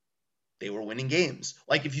 they were winning games.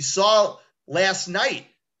 Like if you saw last night,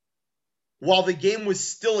 while the game was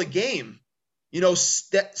still a game,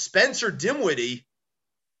 Spencer Dinwiddie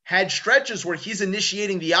had stretches where he's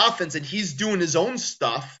initiating the offense and he's doing his own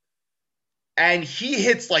stuff. And he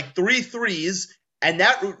hits like 3 threes, and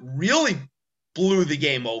that really blew the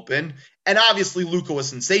game open. And obviously Luka was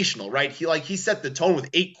sensational, right? He set the tone with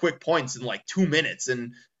 8 quick points in like 2 minutes,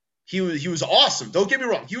 and he was awesome. Don't get me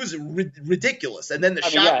wrong. He was ridiculous. And then the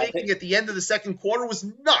shot making at the end of the second quarter was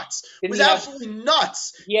nuts. It was absolutely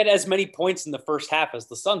nuts. He had as many points in the first half as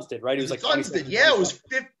the Suns did, right? It was like Suns did. Yeah,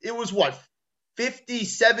 it was what?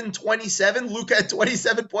 57-27. Luka had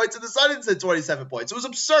 27 points and the Suns had 27 points. It was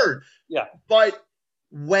absurd. Yeah. But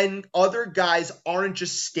when other guys aren't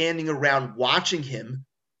just standing around watching him,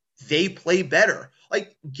 they play better.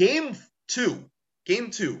 Like game two,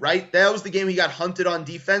 right? That was the game he got hunted on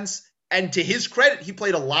defense. And to his credit, he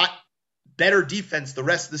played a lot better defense the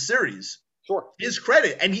rest of the series. Sure. His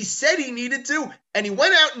credit. And he said he needed to, and he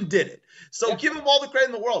went out and did it. So give him all the credit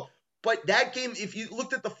in the world. But that game, if you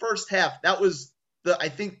looked at the first half, that was I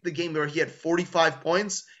think the game where he had 45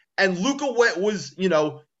 points. And Luka was,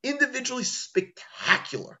 individually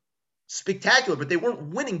spectacular, but they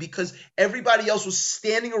weren't winning because everybody else was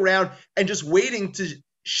standing around and just waiting to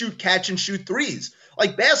catch and shoot threes.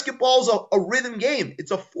 Like basketball's a rhythm game. It's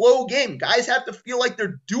a flow game. Guys have to feel like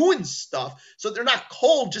they're doing stuff so they're not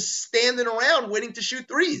cold just standing around waiting to shoot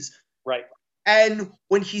threes. Right. And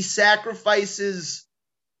when he sacrifices,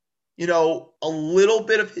 a little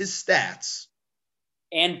bit of his stats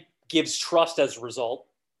and gives trust as a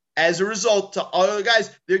result to other guys,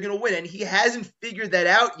 they're going to win. And he hasn't figured that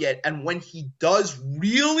out yet. And when he does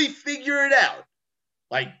really figure it out,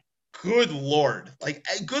 like, good Lord.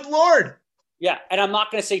 Yeah, and I'm not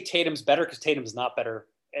going to say Tatum's better because Tatum's not better.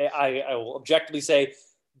 I will objectively say,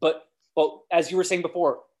 but as you were saying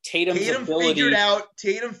before, Tatum figured out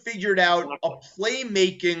a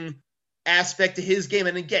playmaking aspect to his game.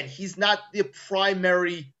 And again, he's not the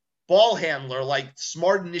primary ball handler, like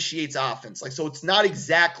Smart initiates offense. Like, so it's not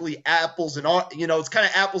exactly apples and, it's kind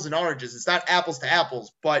of apples and oranges. It's not apples to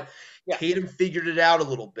apples, but Tatum figured it out a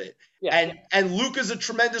little bit. Yeah. And Luka's a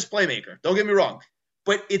tremendous playmaker. Don't get me wrong.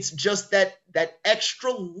 But it's just that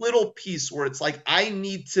extra little piece where it's like, I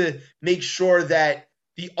need to make sure that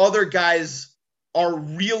the other guys are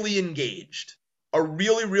really engaged,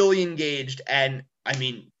 really engaged. And I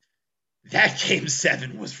mean, that Game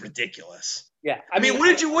 7 was ridiculous. Yeah. I mean,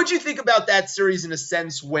 what'd you think about that series in a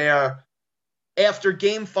sense where after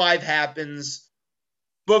Game 5 happens,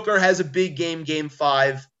 Booker has a big Game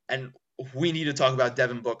 5, and we need to talk about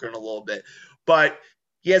Devin Booker in a little bit, but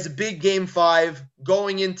he has a big Game 5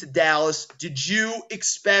 going into Dallas. Did you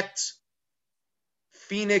expect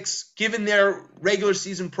Phoenix, given their regular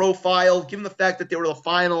season profile, given the fact that they were the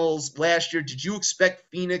finals last year, did you expect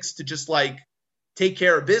Phoenix to just like take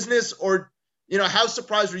care of business? Or, how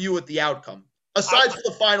surprised were you with the outcome, aside from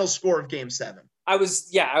the final score of Game 7? I was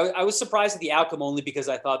surprised at the outcome only because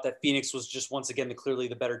I thought that Phoenix was just once again clearly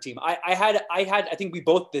the better team. I think we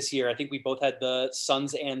both this year. I think we both had the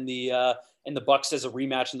Suns and the Bucks as a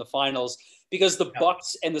rematch in the finals because the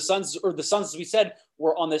Bucks and the Suns, as we said,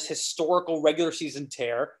 were on this historical regular season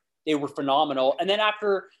tear. They were phenomenal, and then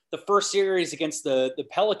after the first series against the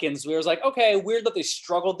Pelicans, we was like, okay, weird that they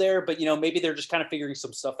struggled there, but maybe they're just kind of figuring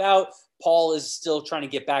some stuff out. Paul is still trying to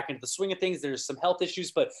get back into the swing of things. There's some health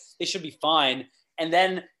issues, but they should be fine. And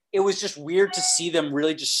then it was just weird to see them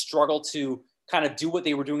really just struggle to kind of do what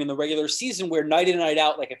they were doing in the regular season, where night in and night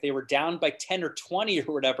out, like if they were down by 10 or 20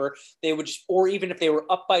 or whatever, they would just, or even if they were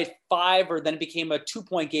up by 5 or then it became a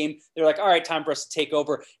 2-point game, they're like, all right, time for us to take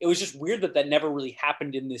over. It was just weird that never really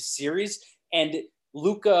happened in this series. And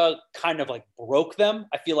Luka kind of like broke them,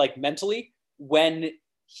 I feel like, mentally when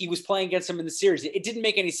he was playing against them in the series. It didn't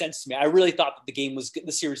make any sense to me. I really thought that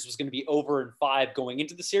the series was going to be over in 5 going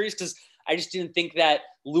into the series because I just didn't think that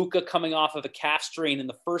Luka coming off of a calf strain in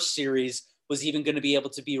the first series was even going to be able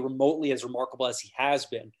to be remotely as remarkable as he has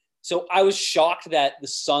been. So I was shocked that the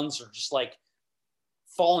Suns are just like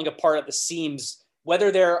falling apart at the seams,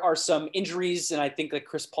 whether there are some injuries. And I think that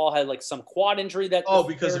Chris Paul had like some quad injury that. Oh,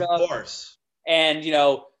 because of course. And,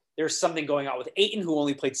 there's something going on with Ayton, who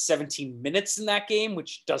only played 17 minutes in that game,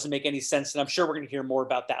 which doesn't make any sense. And I'm sure we're going to hear more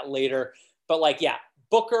about that later. But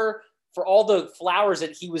Booker, for all the flowers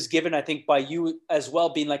that he was given, I think by you as well,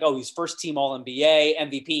 being like, oh, he's first team All-NBA,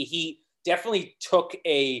 MVP, he definitely took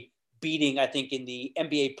a beating, I think, in the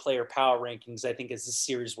NBA player power rankings, I think, as the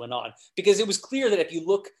series went on. Because it was clear that if you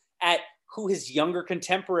look at who his younger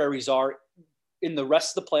contemporaries are in the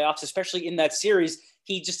rest of the playoffs, especially in that series,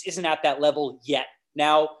 he just isn't at that level yet.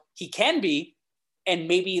 Now, he can be, and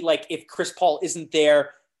maybe like if Chris Paul isn't there,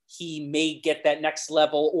 he may get that next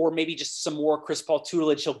level, or maybe just some more Chris Paul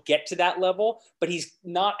tutelage, he'll get to that level, but he's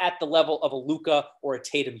not at the level of a Luka or a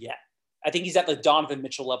Tatum yet. I think he's at the Donovan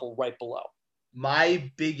Mitchell level right below.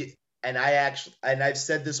 I've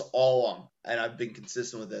said this all along, and I've been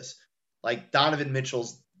consistent with this, like Donovan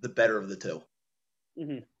Mitchell's the better of the two.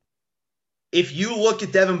 Mm-hmm. If you look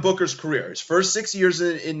at Devin Booker's career, his first 6 years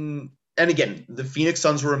and again, the Phoenix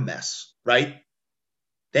Suns were a mess, right?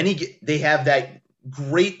 Then they have that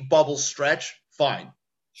great bubble stretch, fine.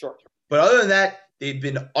 Sure. But other than that, they've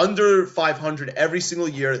been under 500 every single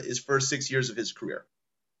year his first 6 years of his career.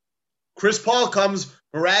 Chris Paul comes,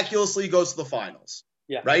 miraculously goes to the finals,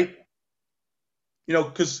 right?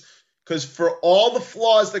 Because for all the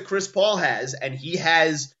flaws that Chris Paul has, and he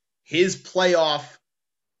has his playoff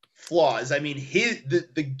flaws. I mean,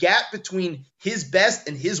 the gap between his best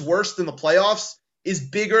and his worst in the playoffs is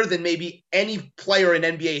bigger than maybe any player in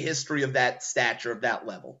NBA history of that stature, of that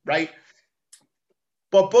level, right?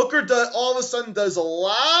 But Booker all of a sudden does a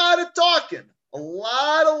lot of talking, a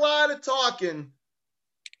lot of talking,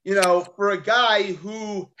 for a guy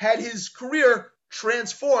who had his career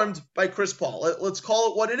transformed by Chris Paul. Let's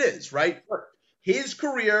call it what it is, right? His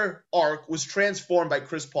career arc was transformed by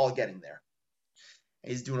Chris Paul getting there.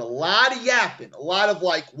 He's doing a lot of yapping, a lot of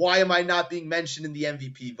like, why am I not being mentioned in the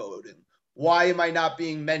MVP voting? Why am I not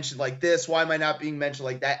being mentioned like this? Why am I not being mentioned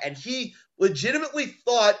like that? And he legitimately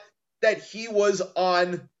thought that he was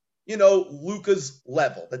on, Luka's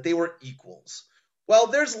level, that they were equals. Well,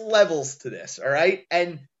 there's levels to this, all right?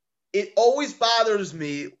 And it always bothers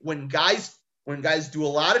me when guys do a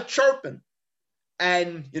lot of chirping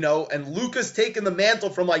and, and Luka's taking the mantle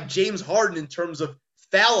from like James Harden in terms of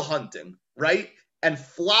foul hunting, right? And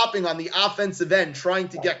flopping on the offensive end, trying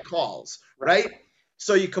to get calls, right?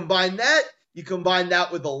 So you combine that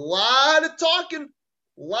with a lot of talking,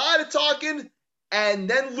 and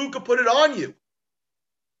then Luka put it on you.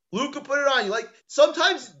 Luka put it on you. Like,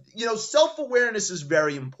 sometimes, self-awareness is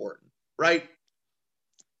very important, right?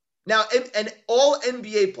 Now, and all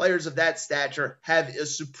NBA players of that stature have a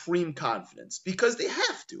supreme confidence because they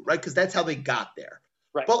have to, right? Because that's how they got there.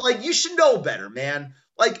 Right. But, like, you should know better, man.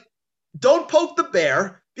 Like, don't poke the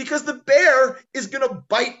bear because the bear is going to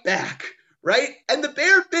bite back, right? And the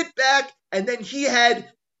bear bit back, and then he had,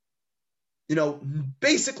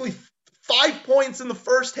 basically 5 points in the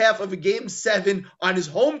first half of a Game 7 on his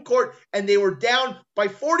home court, and they were down by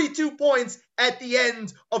 42 points at the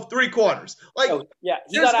end of 3 quarters. Like,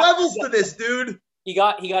 there's levels to this, dude. He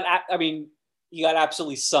got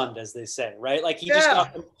absolutely sunned, as they say, right? Like, he just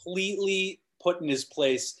got completely put in his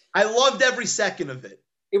place. I loved every second of it.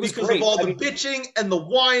 It was because great. of all the bitching and the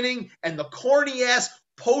whining and the corny ass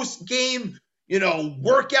post-game,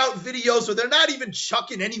 workout videos where they're not even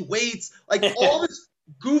chucking any weights. Like, all this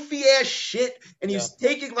goofy ass shit, and he's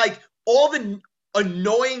taking like all the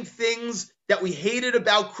annoying things that we hated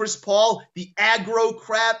about Chris Paul, the aggro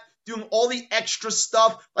crap, doing all the extra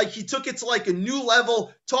stuff. Like, he took it to like a new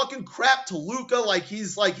level, talking crap to Luka like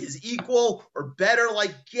he's like his equal or better.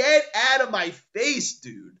 Like, get out of my face,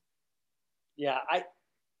 dude. Yeah,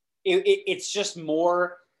 it's just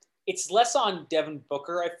more. It's less on Devin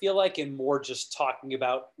Booker, I feel like, and more just talking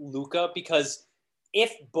about Luka, because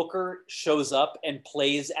if Booker shows up and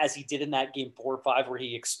plays as he did in that game 4 or 5 where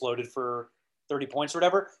he exploded for 30 points or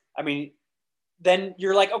whatever, I mean, then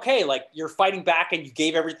you're like, okay, like, you're fighting back and you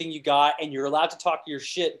gave everything you got and you're allowed to talk your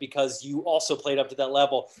shit because you also played up to that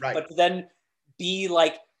level. Right. But then be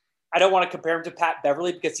like, I don't want to compare him to Pat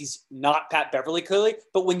Beverly because he's not Pat Beverly clearly,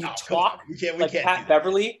 but when you talk like Pat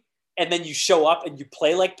Beverly and then you show up and you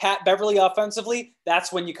play like Pat Beverly offensively,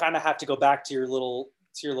 that's when you kind of have to go back to your little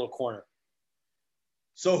corner.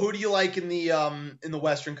 So who do you like in the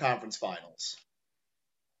Western Conference Finals?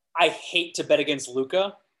 I hate to bet against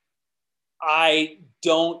Luka. I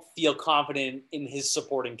don't feel confident in his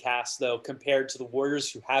supporting cast, though, compared to the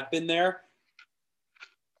Warriors who have been there.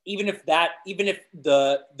 Even if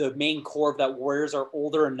the main core of that Warriors are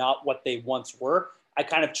older and not what they once were, I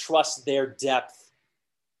kind of trust their depth.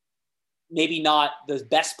 Maybe not the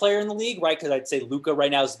best player in the league, right? Because I'd say Luka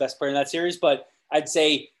right now is the best player in that series, but I'd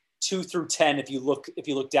say 2 through 10, if you look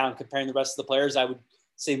down comparing the rest of the players, I would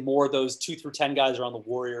say more of those 2 through 10 guys are on the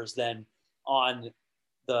Warriors than on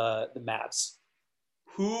the Mavs.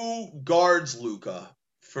 Who guards Luka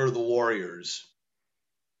for the Warriors?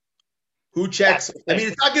 Who checks? I mean,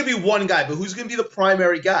 it's not going to be one guy, but who's going to be the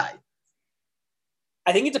primary guy?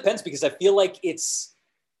 I think it depends because I feel like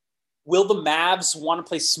will the Mavs want to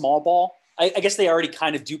play small ball? I guess they already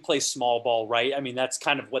kind of do play small ball, right? I mean, that's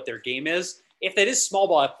kind of what their game is. If that is small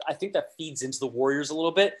ball, I think that feeds into the Warriors a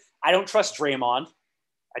little bit. I don't trust Draymond.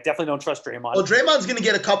 I definitely don't trust Draymond. Well, Draymond's going to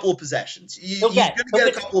get a couple of possessions. He's going to get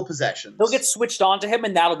a couple of possessions. He'll get switched on to him,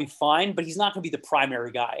 and that'll be fine, but he's not going to be the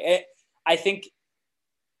primary guy. I think,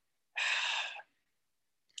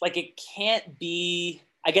 like, it can't be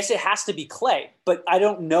 – I guess it has to be Clay, but I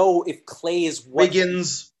don't know if Clay is what –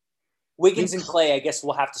 Wiggins and Clay, I guess,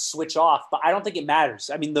 will have to switch off, but I don't think it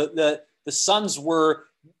matters. I mean, the Suns were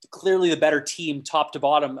clearly the better team top to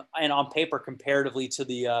bottom and on paper comparatively to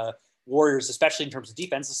the Warriors, especially in terms of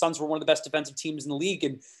defense. The Suns were one of the best defensive teams in the league,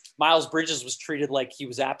 and Miles Bridges was treated like he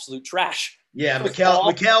was absolute trash. Yeah,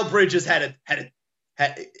 Mikal Bridges had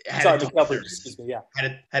a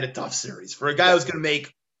tough series. For a guy who's going to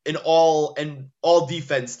make an all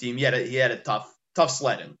defense team, he had a tough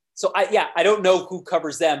sledding. So I don't know who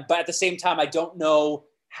covers them, but at the same time, I don't know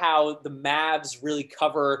how the Mavs really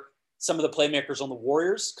cover some of the playmakers on the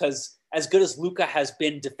Warriors, because as good as Luka has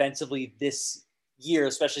been defensively this year,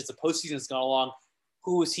 especially as the postseason has gone along,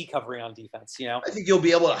 who is he covering on defense? I think you'll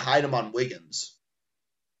be able to hide him on Wiggins.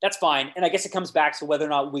 That's fine. And I guess it comes back to whether or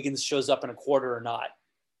not Wiggins shows up in a quarter or not.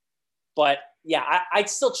 But yeah, I'd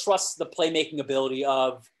still trust the playmaking ability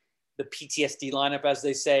of the PTSD lineup, as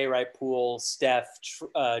they say, right? Poole, Steph,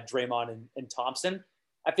 Draymond, and Thompson.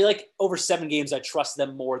 I feel like over 7 games, I trust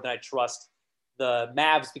them more than I trust the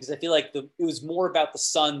Mavs, because I feel like it was more about the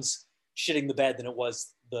Suns shitting the bed than it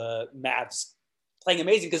was the Mavs playing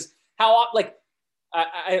amazing. Because I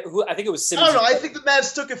think it was Simmons. I don't know. I think the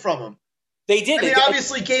Mavs took it from them. They did. I mean,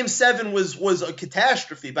 obviously, Game 7 was a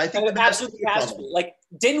catastrophe, but I think the Mavs took it from them. Like,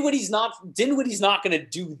 Dinwiddie's not going to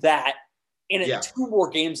do that in 2 more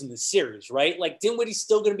games in the series, right? Like, Dinwiddie's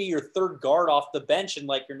still going to be your third guard off the bench, and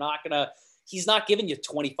like he's not giving you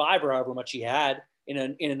 25 or however much he had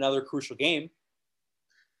in another crucial game.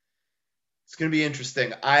 It's going to be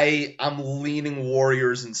interesting. I'm leaning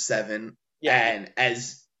Warriors in 7, and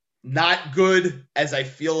as not good as I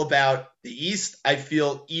feel about the East, I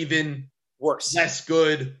feel even worse. less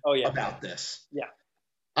good Oh, about this. Yeah.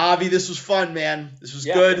 Avi, this was fun, man. This was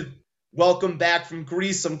good. Welcome back from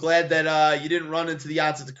Greece. I'm glad that you didn't run into the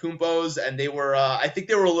Antetokounmpos, and they were, I think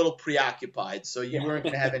they were a little preoccupied, so you weren't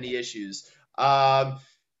going to have any issues.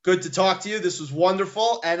 Good to talk to you. This was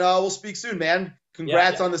wonderful, and we'll speak soon, man.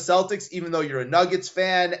 Congrats on the Celtics, even though you're a Nuggets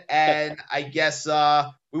fan, and I guess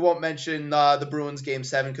we won't mention the Bruins Game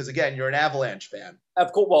 7 because, again, you're an Avalanche fan.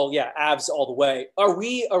 Of course. Well, yeah, Avs all the way. Are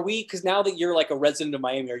we, because now that you're like a resident of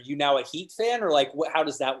Miami, are you now a Heat fan, or like how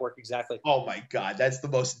does that work exactly? Oh my God, that's the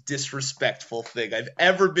most disrespectful thing I've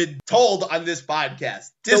ever been told on this podcast.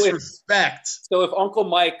 Disrespect. So if Uncle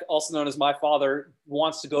Mike, also known as my father,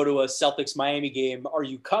 wants to go to a Celtics Miami game, are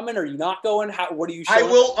you coming? Are you not going? What are you showing? I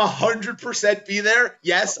will 100% be there.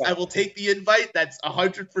 Yes, okay. I will take the invite. That's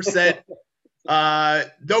 100%.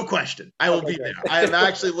 No question. I will be there. I'm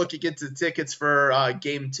actually looking into tickets for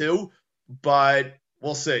game 2, but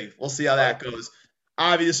we'll see. We'll see how that goes.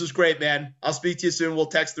 Avi, this was great, man. I'll speak to you soon. We'll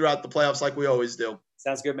text throughout the playoffs like we always do.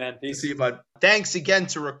 Sounds good, man. Peace. See you, bud. Thanks again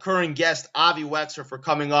to recurring guest Avi Wexler for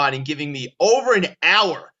coming on and giving me over an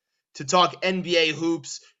hour to talk NBA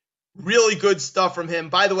hoops. Really good stuff from him.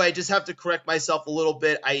 By the way, I just have to correct myself a little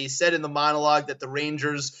bit. I said in the monologue that the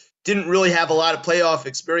Rangers didn't really have a lot of playoff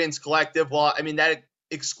experience collective. Well, I mean, that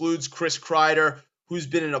excludes Chris Kreider, who's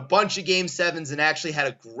been in a bunch of Game 7s and actually had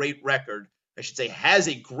a great record. I should say has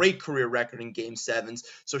a great career record in Game 7s.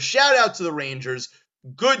 So shout out to the Rangers.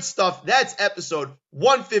 Good stuff. That's episode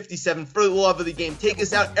 157 for the love of the game. Take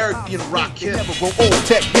us out, Eric B. and Rakim. Never grow old,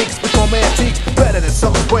 techniques become antique. Better than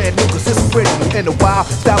something brand new, cause it's original. In a while,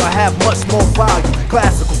 style I have much more value.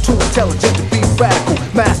 Classical, too intelligent to be radical.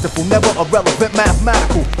 Masterful, never irrelevant,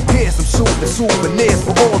 mathematical. Here's some souvenirs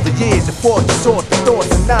for all the years. You fought, you sought the thoughts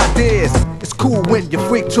and ideas. It's cool when you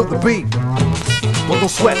freak to the beat. Well, don't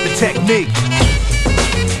sweat the technique.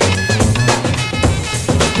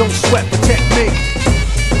 Don't sweat the technique.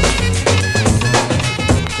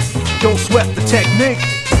 Don't sweat the technique.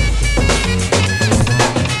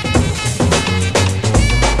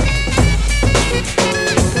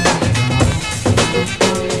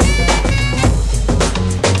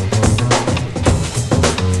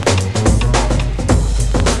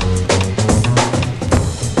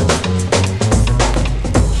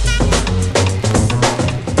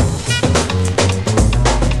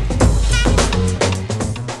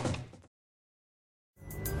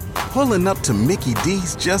 Pulling up to Mickey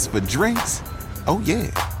D's just for drinks? Oh yeah,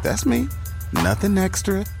 that's me. Nothing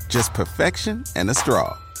extra, just perfection and a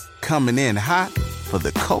straw. Coming in hot for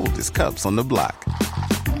the coldest cups on the block.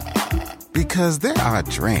 Because there are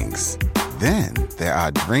drinks. Then there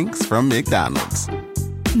are drinks from McDonald's.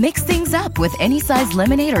 Mix things up with any size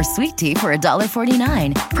lemonade or sweet tea for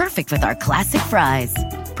 $1.49. Perfect with our classic fries.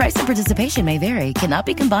 Price and participation may vary. Cannot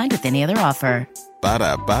be combined with any other offer.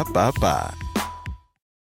 Ba-da-ba-ba-ba.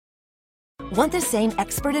 Want the same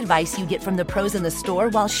expert advice you get from the pros in the store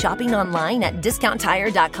while shopping online at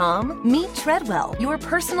DiscountTire.com? Meet Treadwell, your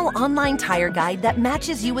personal online tire guide that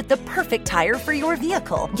matches you with the perfect tire for your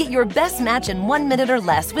vehicle. Get your best match in 1 minute or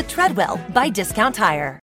less with Treadwell by Discount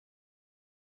Tire.